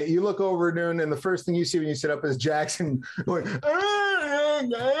fight. You look over Noon, and the first thing you see when you sit up is Jackson going,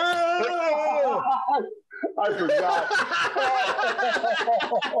 I forgot.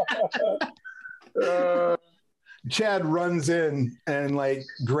 Chad runs in and like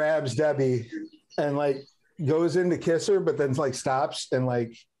grabs Debbie and like goes in to kiss her, but then like stops and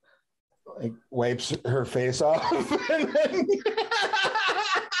like wipes her face off. And then...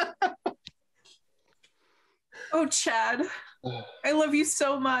 Oh, Chad, I love you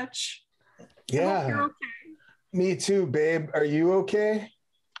so much. Yeah. I hope you're okay. Me too, babe. Are you okay?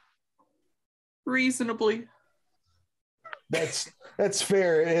 Reasonably. That's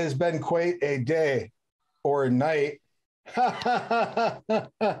fair. It has been quite a day or a night.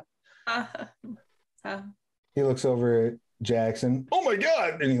 He looks over at Jackson. Oh my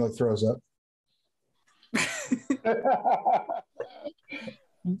God! And he like throws up.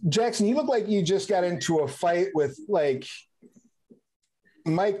 Jackson, you look like you just got into a fight with like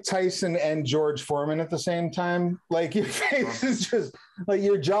Mike Tyson and George Foreman at the same time. Like your face is just like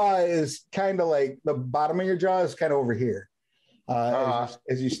your jaw is kind of like the bottom of your jaw is kind of over here as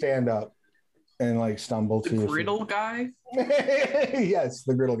you stand up and like stumble to your griddle guy. Yes,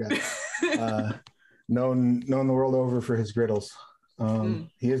 the griddle guy. Known the world over for his griddles.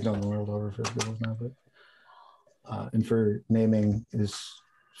 He is known the world over for his griddles now, but and for naming his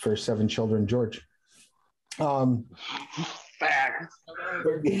first 7 children George. Fact.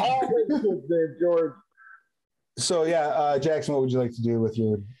 George. So yeah, Jackson, what would you like to do with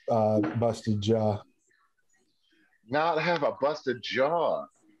your busted jaw? Not have a busted jaw.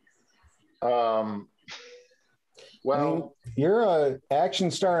 Well, I mean, you're an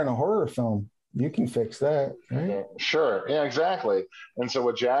action star in a horror film. You can fix that, right? Sure. Yeah, exactly. And so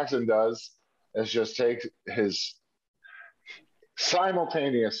what Jackson does is just take his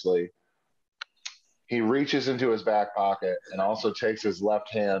simultaneously, he reaches into his back pocket and also takes his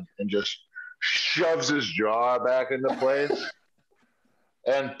left hand and just shoves his jaw back into place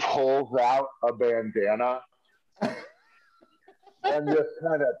and pulls out a bandana and just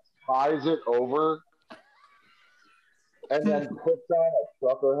kind of ties it over and then puts on a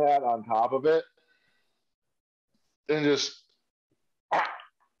trucker hat on top of it and just all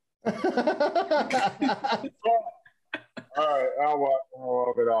right, I'll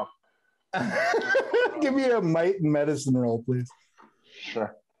walk it off. Give me a might and medicine roll, please.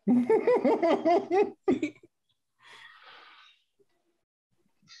 Sure.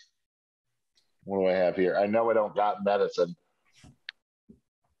 What do I have here? I know I don't got medicine.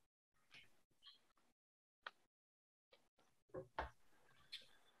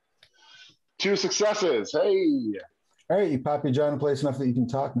 Two successes. Hey. All right, you pop your jaw in place enough that you can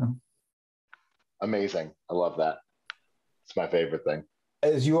talk now. Amazing. I love that. It's my favorite thing.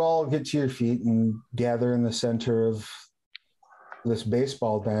 As you all get to your feet and gather in the center of this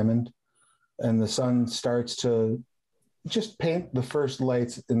baseball diamond, and the sun starts to just paint the first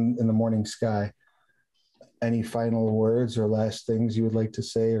lights in the morning sky, any final words or last things you would like to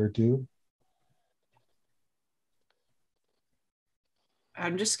say or do?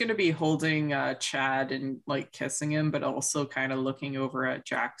 I'm just going to be holding Chad and like kissing him, but also kind of looking over at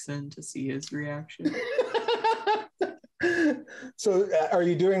Jackson to see his reaction. So are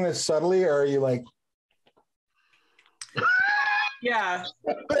you doing this subtly, or are you like... Yeah.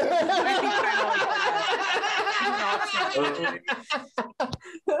 I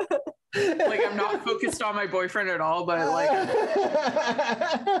think like I'm not focused on my boyfriend at all, but like...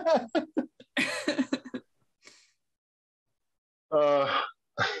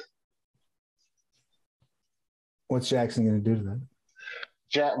 What's Jackson going to do to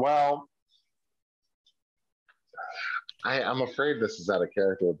that? Well, I'm afraid this is out of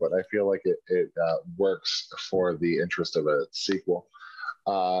character, but I feel like it works for the interest of a sequel.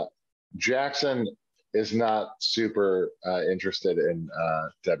 Jackson is not super interested in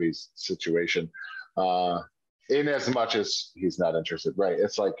Debbie's situation, in as much as he's not interested. Right?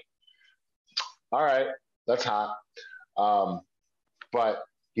 It's like, all right, that's hot. But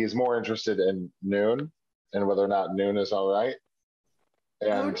he's more interested in Noon and whether or not Noon is all right.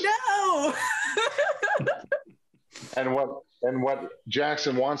 And, oh no! and what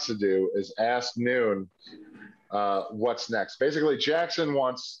Jackson wants to do is ask Noon what's next. Basically, Jackson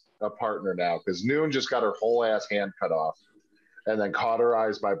wants a partner now because Noon just got her whole ass hand cut off and then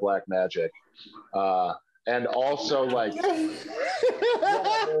cauterized by black magic. And also, like,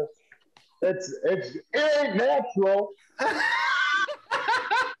 it ain't natural.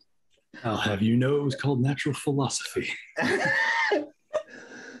 I'll have you know it was called natural philosophy.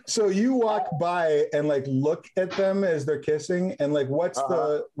 So you walk by and like look at them as they're kissing, and like what's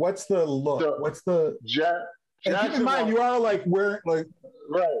the look? So what's the and keep in mind you are like wearing like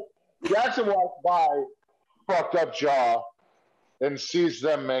right. Jackson walks by, fucked up jaw, and sees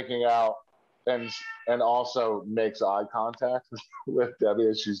them making out, and also makes eye contact with Debbie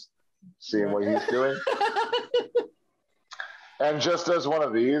as she's seeing what he's doing. And just does one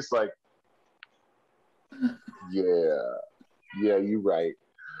of these, like, yeah, you're right.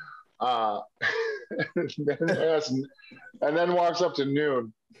 And then walks up to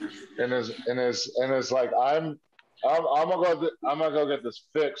Noon and is like, I'm gonna go get this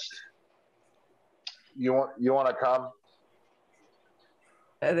fixed. You want to come?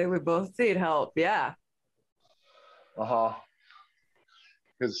 I think we both need help. Yeah.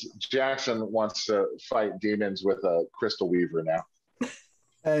 Because Jackson wants to fight demons with a crystal weaver now.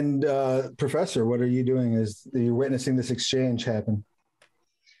 And Professor, what are you doing as you're witnessing this exchange happen?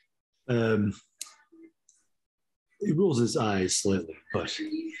 He rolls his eyes slightly, but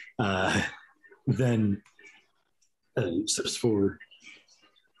then steps forward.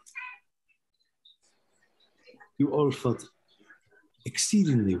 You all fought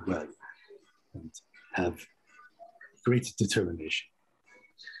exceedingly well and have great determination.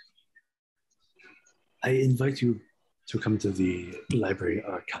 I invite you to come to the library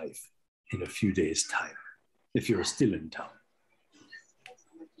archive in a few days' time, if you're still in town.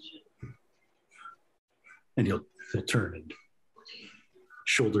 And he'll turn and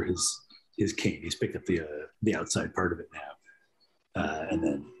shoulder his cane. He's picked up the outside part of it now, and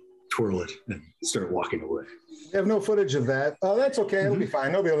then twirl it and start walking away. We have no footage of that. Oh, that's okay. It'll be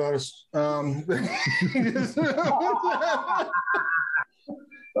fine. Nobody will notice.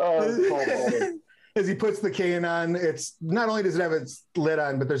 As he puts the cane on, it's not only does it have its lid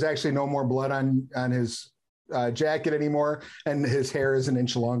on, but there's actually no more blood on his jacket anymore, and his hair is an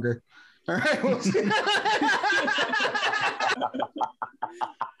inch longer. All right, we'll see.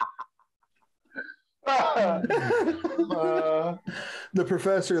 The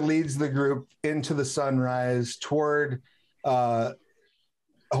professor leads the group into the sunrise toward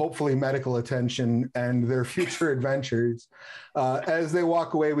hopefully medical attention and their future adventures. As they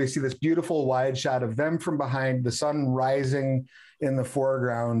walk away, we see this beautiful wide shot of them from behind, the sun rising in the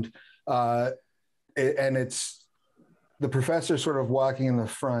foreground. And it's the professor sort of walking in the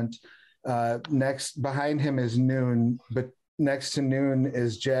front. Next, behind him is Noon, but next to Noon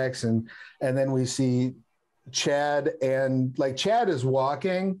is Jackson. And then we see Chad, and like Chad is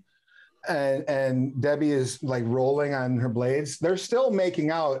walking and Debbie is like rolling on her blades. They're still making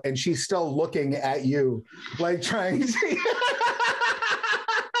out and she's still looking at you, like trying to.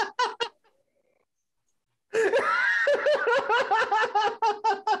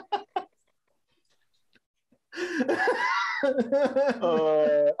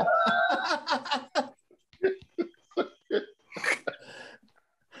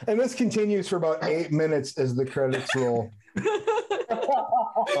 And this continues for about 8 minutes as the credits roll.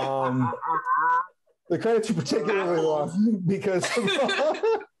 The credits are particularly long because of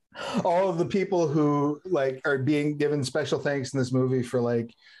all of the people who like are being given special thanks in this movie for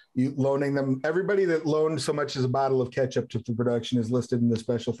like you loaning them. Everybody that loaned so much as a bottle of ketchup to the production is listed in the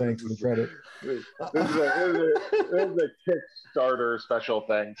special thanks in the credit. This is a Kickstarter special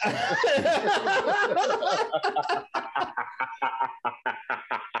thanks.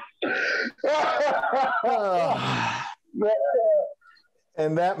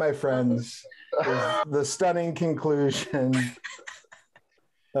 And that, my friends, is the stunning conclusion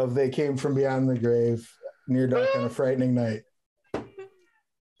of They Came From Beyond the Grave, Near Dark on a Frightening Night.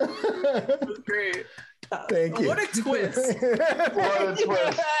 That's great. Thank you. What a twist. What a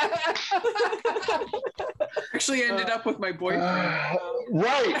twist. Actually ended up with my boyfriend.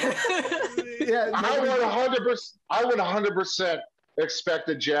 Right. Yeah, I would 100%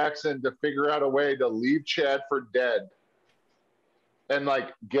 expected Jackson to figure out a way to leave Chad for dead and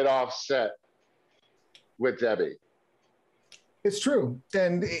like get off set with Debbie. it's true.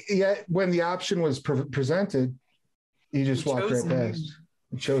 And yet, when the option was presented, you just walked right past.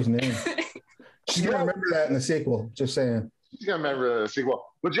 You chose Name. She's gonna remember that in the sequel. Just saying. She's gonna remember the sequel.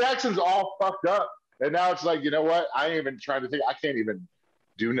 But Jackson's all fucked up, and now it's like, you know what? I ain't even trying to think. I can't even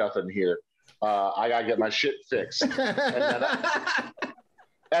do nothing here. I gotta get my shit fixed.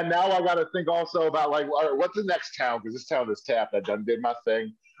 And now I got to think also about like, all right, what's the next town? Because this town is tapped. I done did my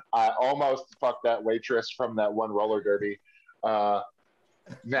thing. I almost fucked that waitress from that one roller derby. Now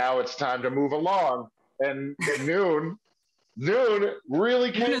it's time to move along. And Noon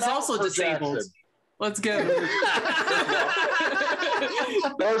really came Noon is out also for disabled. Jackson. Let's go.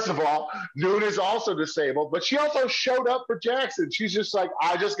 First of all, Noon is also disabled, but she also showed up for Jackson. She's just like,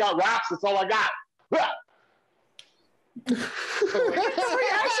 I just got rocks. That's all I got. His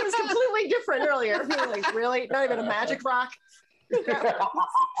reaction was completely different earlier. He was like, really? Not even a magic rock? Well,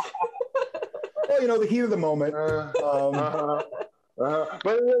 you know, the heat of the moment. But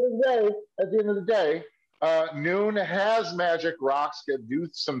at the end of the day, Noon has magic rocks, can do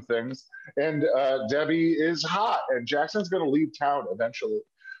some things, and Debbie is hot, and Jackson's going to leave town eventually.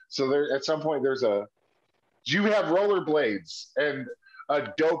 So there, at some point, you have rollerblades and a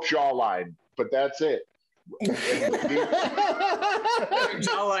dope jawline, but that's it.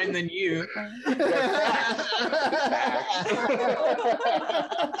 Jawline than you. I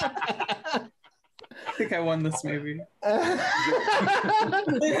think I won this movie.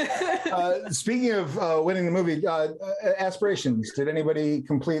 Speaking of winning the movie, aspirations. Did anybody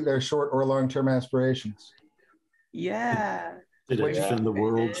complete their short or long-term aspirations? Yeah. Did I defend the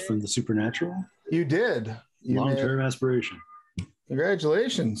world from the supernatural? You did. Long-term aspiration.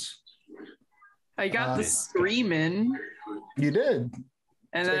 Congratulations. I got the screaming. You did.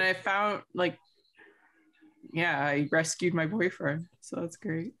 And then I found, like, I rescued my boyfriend. So that's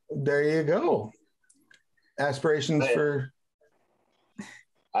great. There you go. Aspirations for...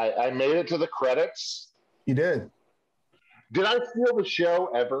 I made it to the credits. You did. Did I steal the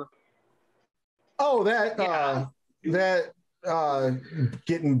show ever? Oh, that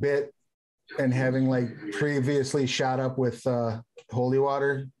getting bit and having like previously shot up with holy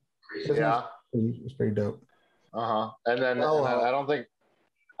water. Yeah. It was pretty dope. And then I don't think,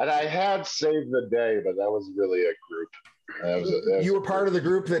 and I had saved the day, but that was really a group. You were part of the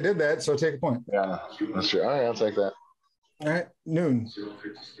group that did that, so take a point. Yeah, that's true. All right, I'll take that. All right, Noon.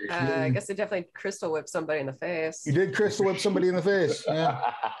 I guess I definitely crystal whipped somebody in the face. You did crystal whip somebody in the face. Yeah,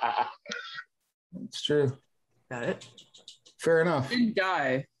 it's true. Got it. Fair enough. Didn't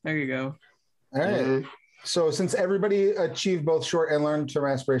die. There you go. All right. Mm-hmm. So since everybody achieved both short and long-term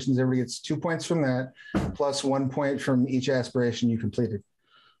aspirations, everybody gets 2 points from that, plus 1 point from each aspiration you completed.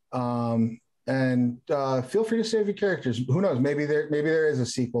 And And feel free to save your characters. Who knows? Maybe there is a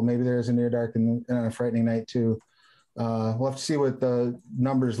sequel. Maybe there is a Near Dark and a Frightening Night too. We'll have to see what the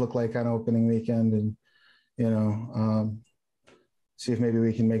numbers look like on opening weekend, and see if maybe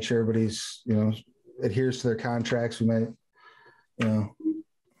we can make sure everybody's adheres to their contracts. We might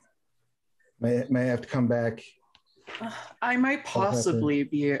may have to come back. I might possibly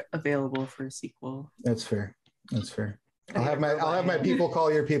be available for a sequel. That's fair. I'll have my people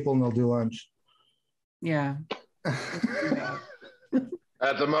call your people and they'll do lunch. Yeah.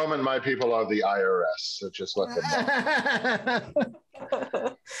 At the moment, my people are the IRS, so just let them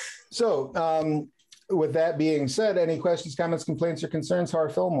know. So, with that being said, any questions, comments, complaints, or concerns how our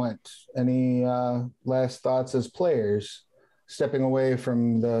film went? Any last thoughts as players? Stepping away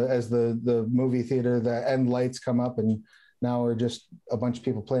from the movie theater, the end lights come up, and now we're just a bunch of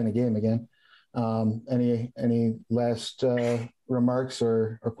people playing a game again. Any last remarks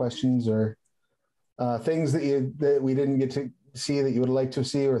or questions or things that we didn't get to see that you would like to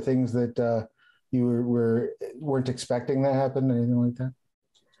see, or things that you weren't expecting that happened, anything like that?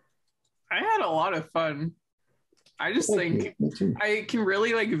 I had a lot of fun. I just think I can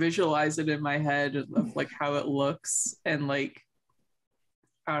really like visualize it in my head of like how it looks, and like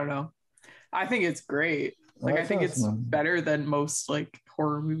I don't know. I think it's great. Like I think it's better than most like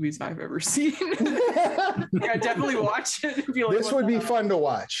horror movies I've ever seen. I definitely watch it and be like, this would be fun to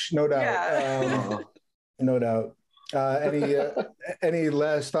watch, no doubt. Yeah. No doubt. Any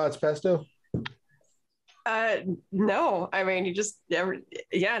last thoughts, Pesto? No, I mean, it was a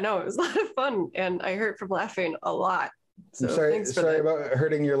lot of fun, and I hurt from laughing a lot. So sorry about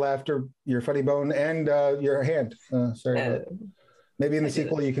hurting your laughter, your funny bone, and your hand. Maybe in the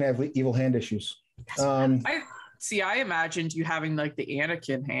sequel you can have evil hand issues. I imagined you having like the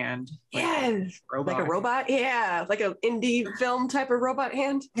Anakin hand. Like a robot. Yeah, like an indie film type of robot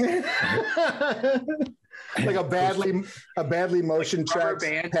hand. Like a badly motion tracked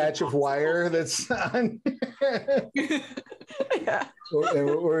patch of wire that's on. Yeah. What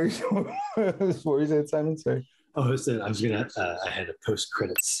were you saying, Simon? Sorry. Oh, I had a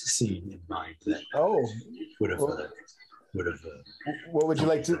post-credits scene in mind that would have. What would you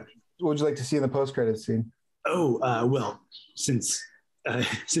like to see in the post-credits scene? Well, since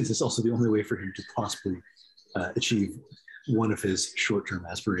it's also the only way for him to possibly achieve one of his short-term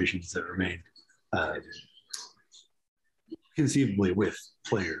aspirations that remain, conceivably with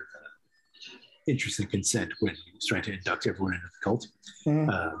player interest and consent when he's trying to induct everyone into the cult.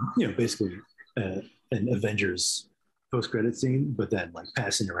 Mm-hmm. Basically an Avengers post-credit scene, but then like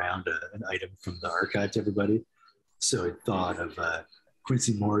passing around an item from the archive to everybody. So I thought of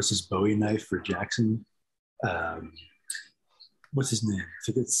Quincy Morris's Bowie knife for Jackson. What's his name?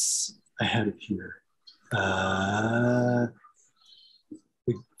 I had it here.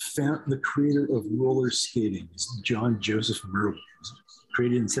 The creator of roller skating is John Joseph Merwin,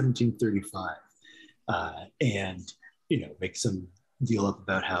 created in 1735, and make some deal up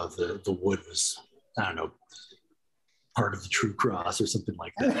about how the wood was, I don't know, part of the True Cross or something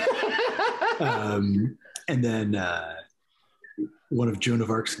like that. And then one of Joan of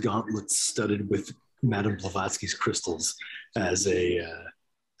Arc's gauntlets studded with Madame Blavatsky's crystals as a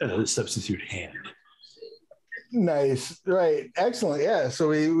substitute hand. Nice. Right. Excellent. Yeah. So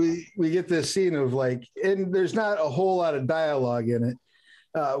we get this scene of like, and there's not a whole lot of dialogue in it.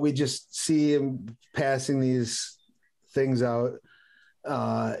 We just see him passing these things out,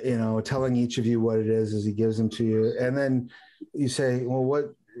 telling each of you what it is as he gives them to you. And then you say, well,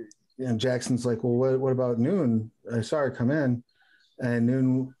 what, Jackson's like, well, what about Noon? I saw her come in, and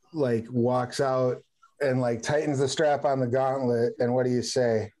Noon like walks out and like tightens the strap on the gauntlet. And what do you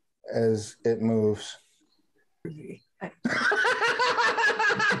say as it moves?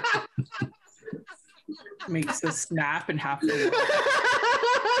 Makes a snap and half the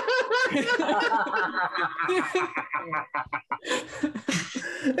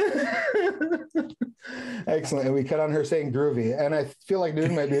Excellent. And we cut on her saying groovy, and I feel like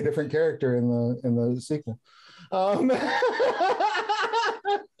Noon might be a different character in the sequel. I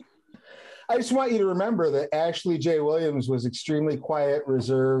just want you to remember that Ashley J. Williams was extremely quiet,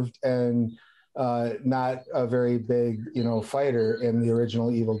 reserved, and not a very big, fighter in the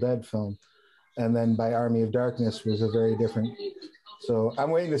original Evil Dead film. And then by Army of Darkness was a very different. So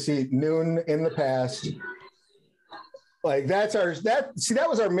I'm waiting to see Noon in the past. Like that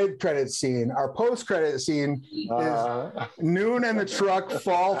was our mid-credit scene. Our post-credit scene is Noon and the truck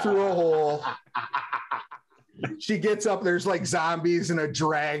fall through a hole. She gets up, there's like zombies and a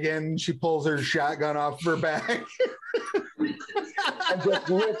dragon. She pulls her shotgun off her back.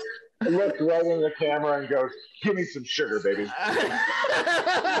 looks right in the camera and goes, "Give me some sugar, baby."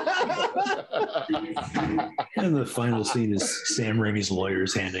 And the final scene is Sam Raimi's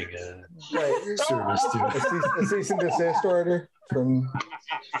lawyers handing service to a cease and desist order from.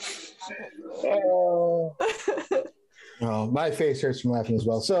 Oh, my face hurts from laughing as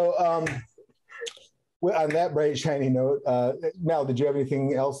well. So, on that bright, shiny note, Mel, did you have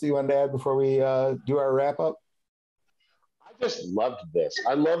anything else that you wanted to add before we do our wrap up? I just loved this.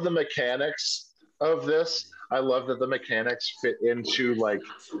 I love the mechanics of this. I love that the mechanics fit into like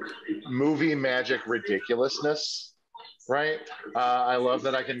movie magic ridiculousness, right? I love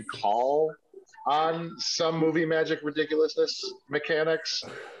that I can call on some movie magic ridiculousness mechanics.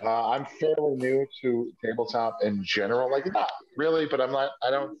 I'm fairly new to tabletop in general, like not really, but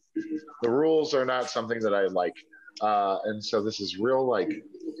the rules are not something that I like. And so this is real like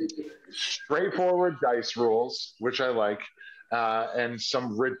straightforward dice rules, which I like, and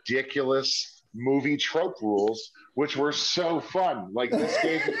some ridiculous movie trope rules, which were so fun. Like this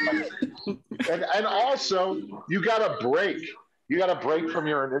game, and also you got to break. You got to break from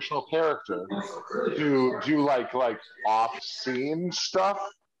your initial character to do like off-scene stuff.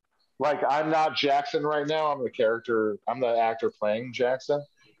 Like I'm not Jackson right now. I'm the actor playing Jackson.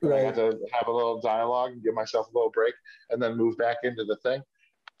 Right. I have to have a little dialogue and give myself a little break, and then move back into the thing.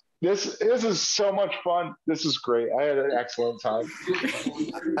 This is so much fun. This is great. I had an excellent time.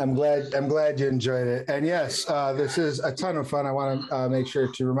 I'm glad you enjoyed it. And yes, this is a ton of fun. I want to make sure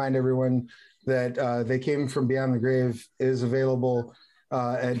to remind everyone that They Came From Beyond the Grave is available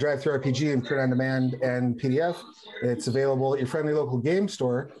at Drive-Thru RPG and print on demand and PDF. It's available at your friendly local game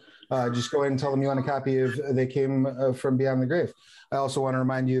store. Just go ahead and tell them you want a copy of They Came From Beyond the Grave. I also want to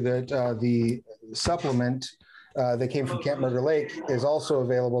remind you that the supplement They Came From Camp Murder Lake is also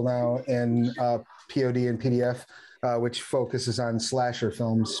available now in POD and PDF, which focuses on slasher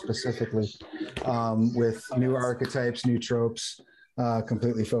films specifically, with new archetypes, new tropes,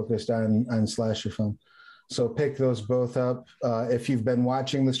 completely focused on slasher film. So pick those both up. If you've been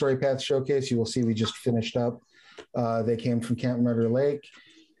watching the Storypath Showcase, you will see we just finished up They Came From Camp Murder Lake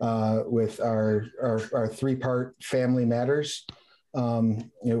with our 3-part Family Matters.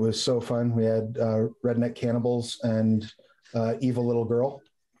 It was so fun. We had redneck cannibals and evil little girl.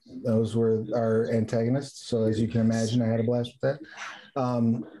 Those were our antagonists. So as you can imagine, I had a blast with that.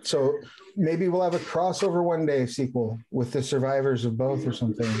 So maybe we'll have a crossover one day sequel with the survivors of both or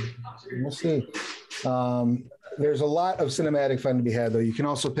something. We'll see. There's a lot of cinematic fun to be had, though. You can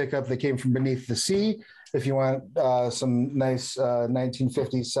also pick up They Came From Beneath the Sea if you want some nice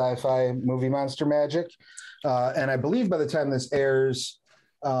 1950s sci-fi movie monster magic. And I believe by the time this airs,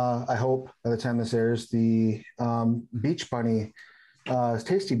 I hope by the time this airs, the Beach Bunny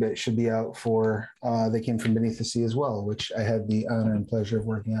Tasty Bit should be out for They Came From Beneath the Sea as well, which I had the honor and pleasure of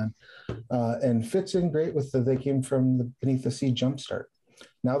working on, and fits in great with the They Came From the Beneath the Sea Jumpstart.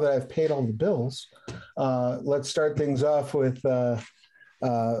 Now that I've paid all the bills, let's start things off with Debbie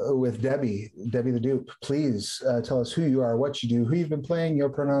the Dupe. Please tell us who you are, what you do, who you've been playing, your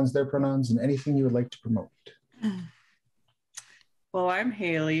pronouns, their pronouns, and anything you would like to promote. Well, I'm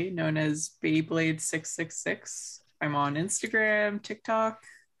Haley, known as Beyblade666. I'm on Instagram, TikTok.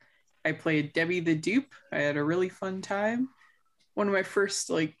 I played Debbie the Dupe. I had a really fun time. One of my first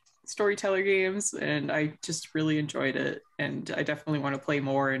storyteller games, and I just really enjoyed it. And I definitely want to play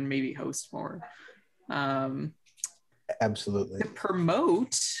more and maybe host more. Absolutely. To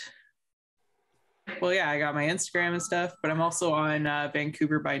promote, well, yeah, I got my Instagram and stuff, but I'm also on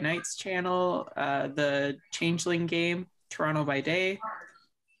Vancouver by Night's channel, the Changeling game, Toronto by Day.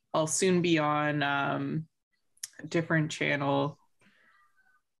 I'll soon be on a different channel.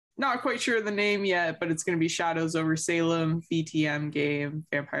 Not quite sure the name yet, but it's going to be Shadows Over Salem, VTM game,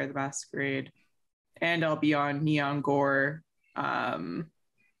 Vampire the Masquerade. And I'll be on Neon Gore,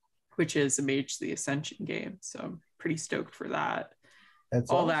 which is a Mage the Ascension game. So I'm pretty stoked for that. That's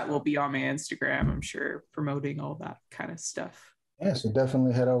all awesome. That will be on my Instagram, I'm sure, promoting all that kind of stuff. Yeah, so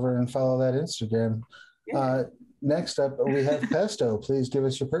definitely head over and follow that Instagram. Yeah. Next up, we have Pesto. Please give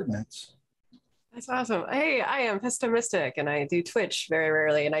us your pertinence. That's awesome. Hey, I am Pesto Mystic, and I do Twitch very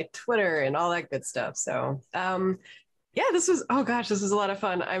rarely, and I Twitter and all that good stuff. So, yeah, this was a lot of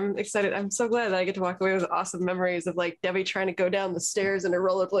fun. I'm excited. I'm so glad that I get to walk away with awesome memories of Debbie trying to go down the stairs in her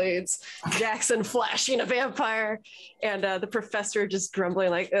rollerblades, Jackson flashing a vampire, and the professor just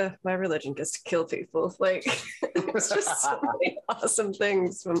grumbling my religion gets to kill people. It was just so many awesome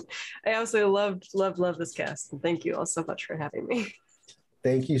things. I absolutely love this cast, and thank you all so much for having me.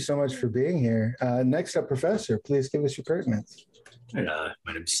 Thank you so much for being here. Next up, Professor, please give us your pertinence. My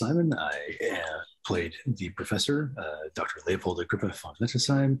name's Simon. I played the professor, Dr. Leopold Agrippa von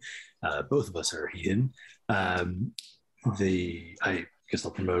Wittesheim. Both of us are heathen. I guess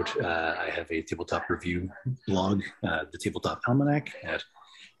I'll promote, I have a tabletop review blog, the Tabletop Almanac, at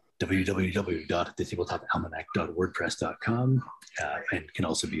www.thetabletopalmanac.wordpress.com, and can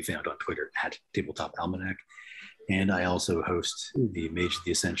also be found on Twitter at Tabletop Almanac. And I also host the Mage of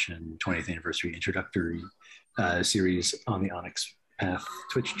the Ascension 20th Anniversary Introductory series on the Onyx Path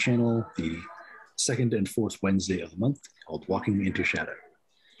Twitch channel, the second and fourth Wednesday of the month, called Walking into Shadow.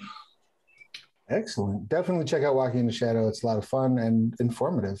 Excellent. Definitely check out Walking into Shadow. It's a lot of fun and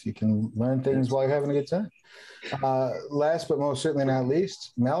informative. You can learn things while you're having a good time. Last but most certainly not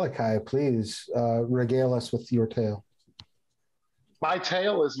least, Malachi, please regale us with your tale. My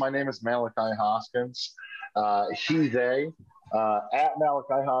tale is, my name is Malachi Hoskins. He, they, at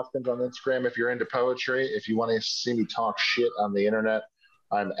Malachi Hoskins on Instagram if you're into poetry. If you want to see me talk shit on the internet,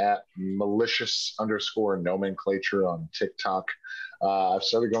 I'm at malicious_nomenclature on TikTok. I've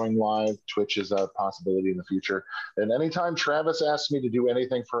started going live. Twitch is a possibility in the future. And anytime Travis asks me to do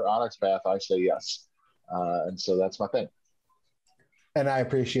anything for Onyx Path, I say yes. And so that's my thing. And I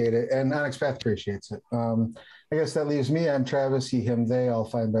appreciate it. And Onyx Path appreciates it. I guess that leaves me. I'm Travis, he, him, they, all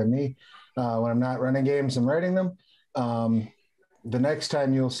fine by me. When I'm not running games, I'm writing them. The next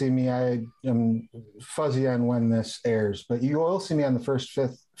time you'll see me, I am fuzzy on when this airs, but you will see me on the first,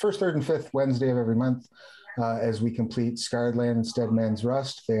 third, and fifth Wednesday of every month as we complete Scarred Lands, Dead Man's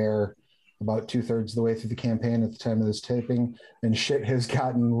Rust. They're about 2/3 of the way through the campaign at the time of this taping, and shit has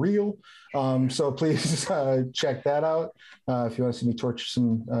gotten real. So please check that out if you want to see me torture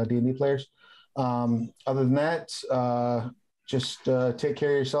some D&D players. Other than that, just take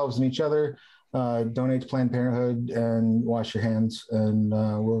care of yourselves and each other. Donate to Planned Parenthood and wash your hands, and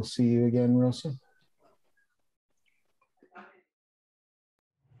we'll see you again real soon.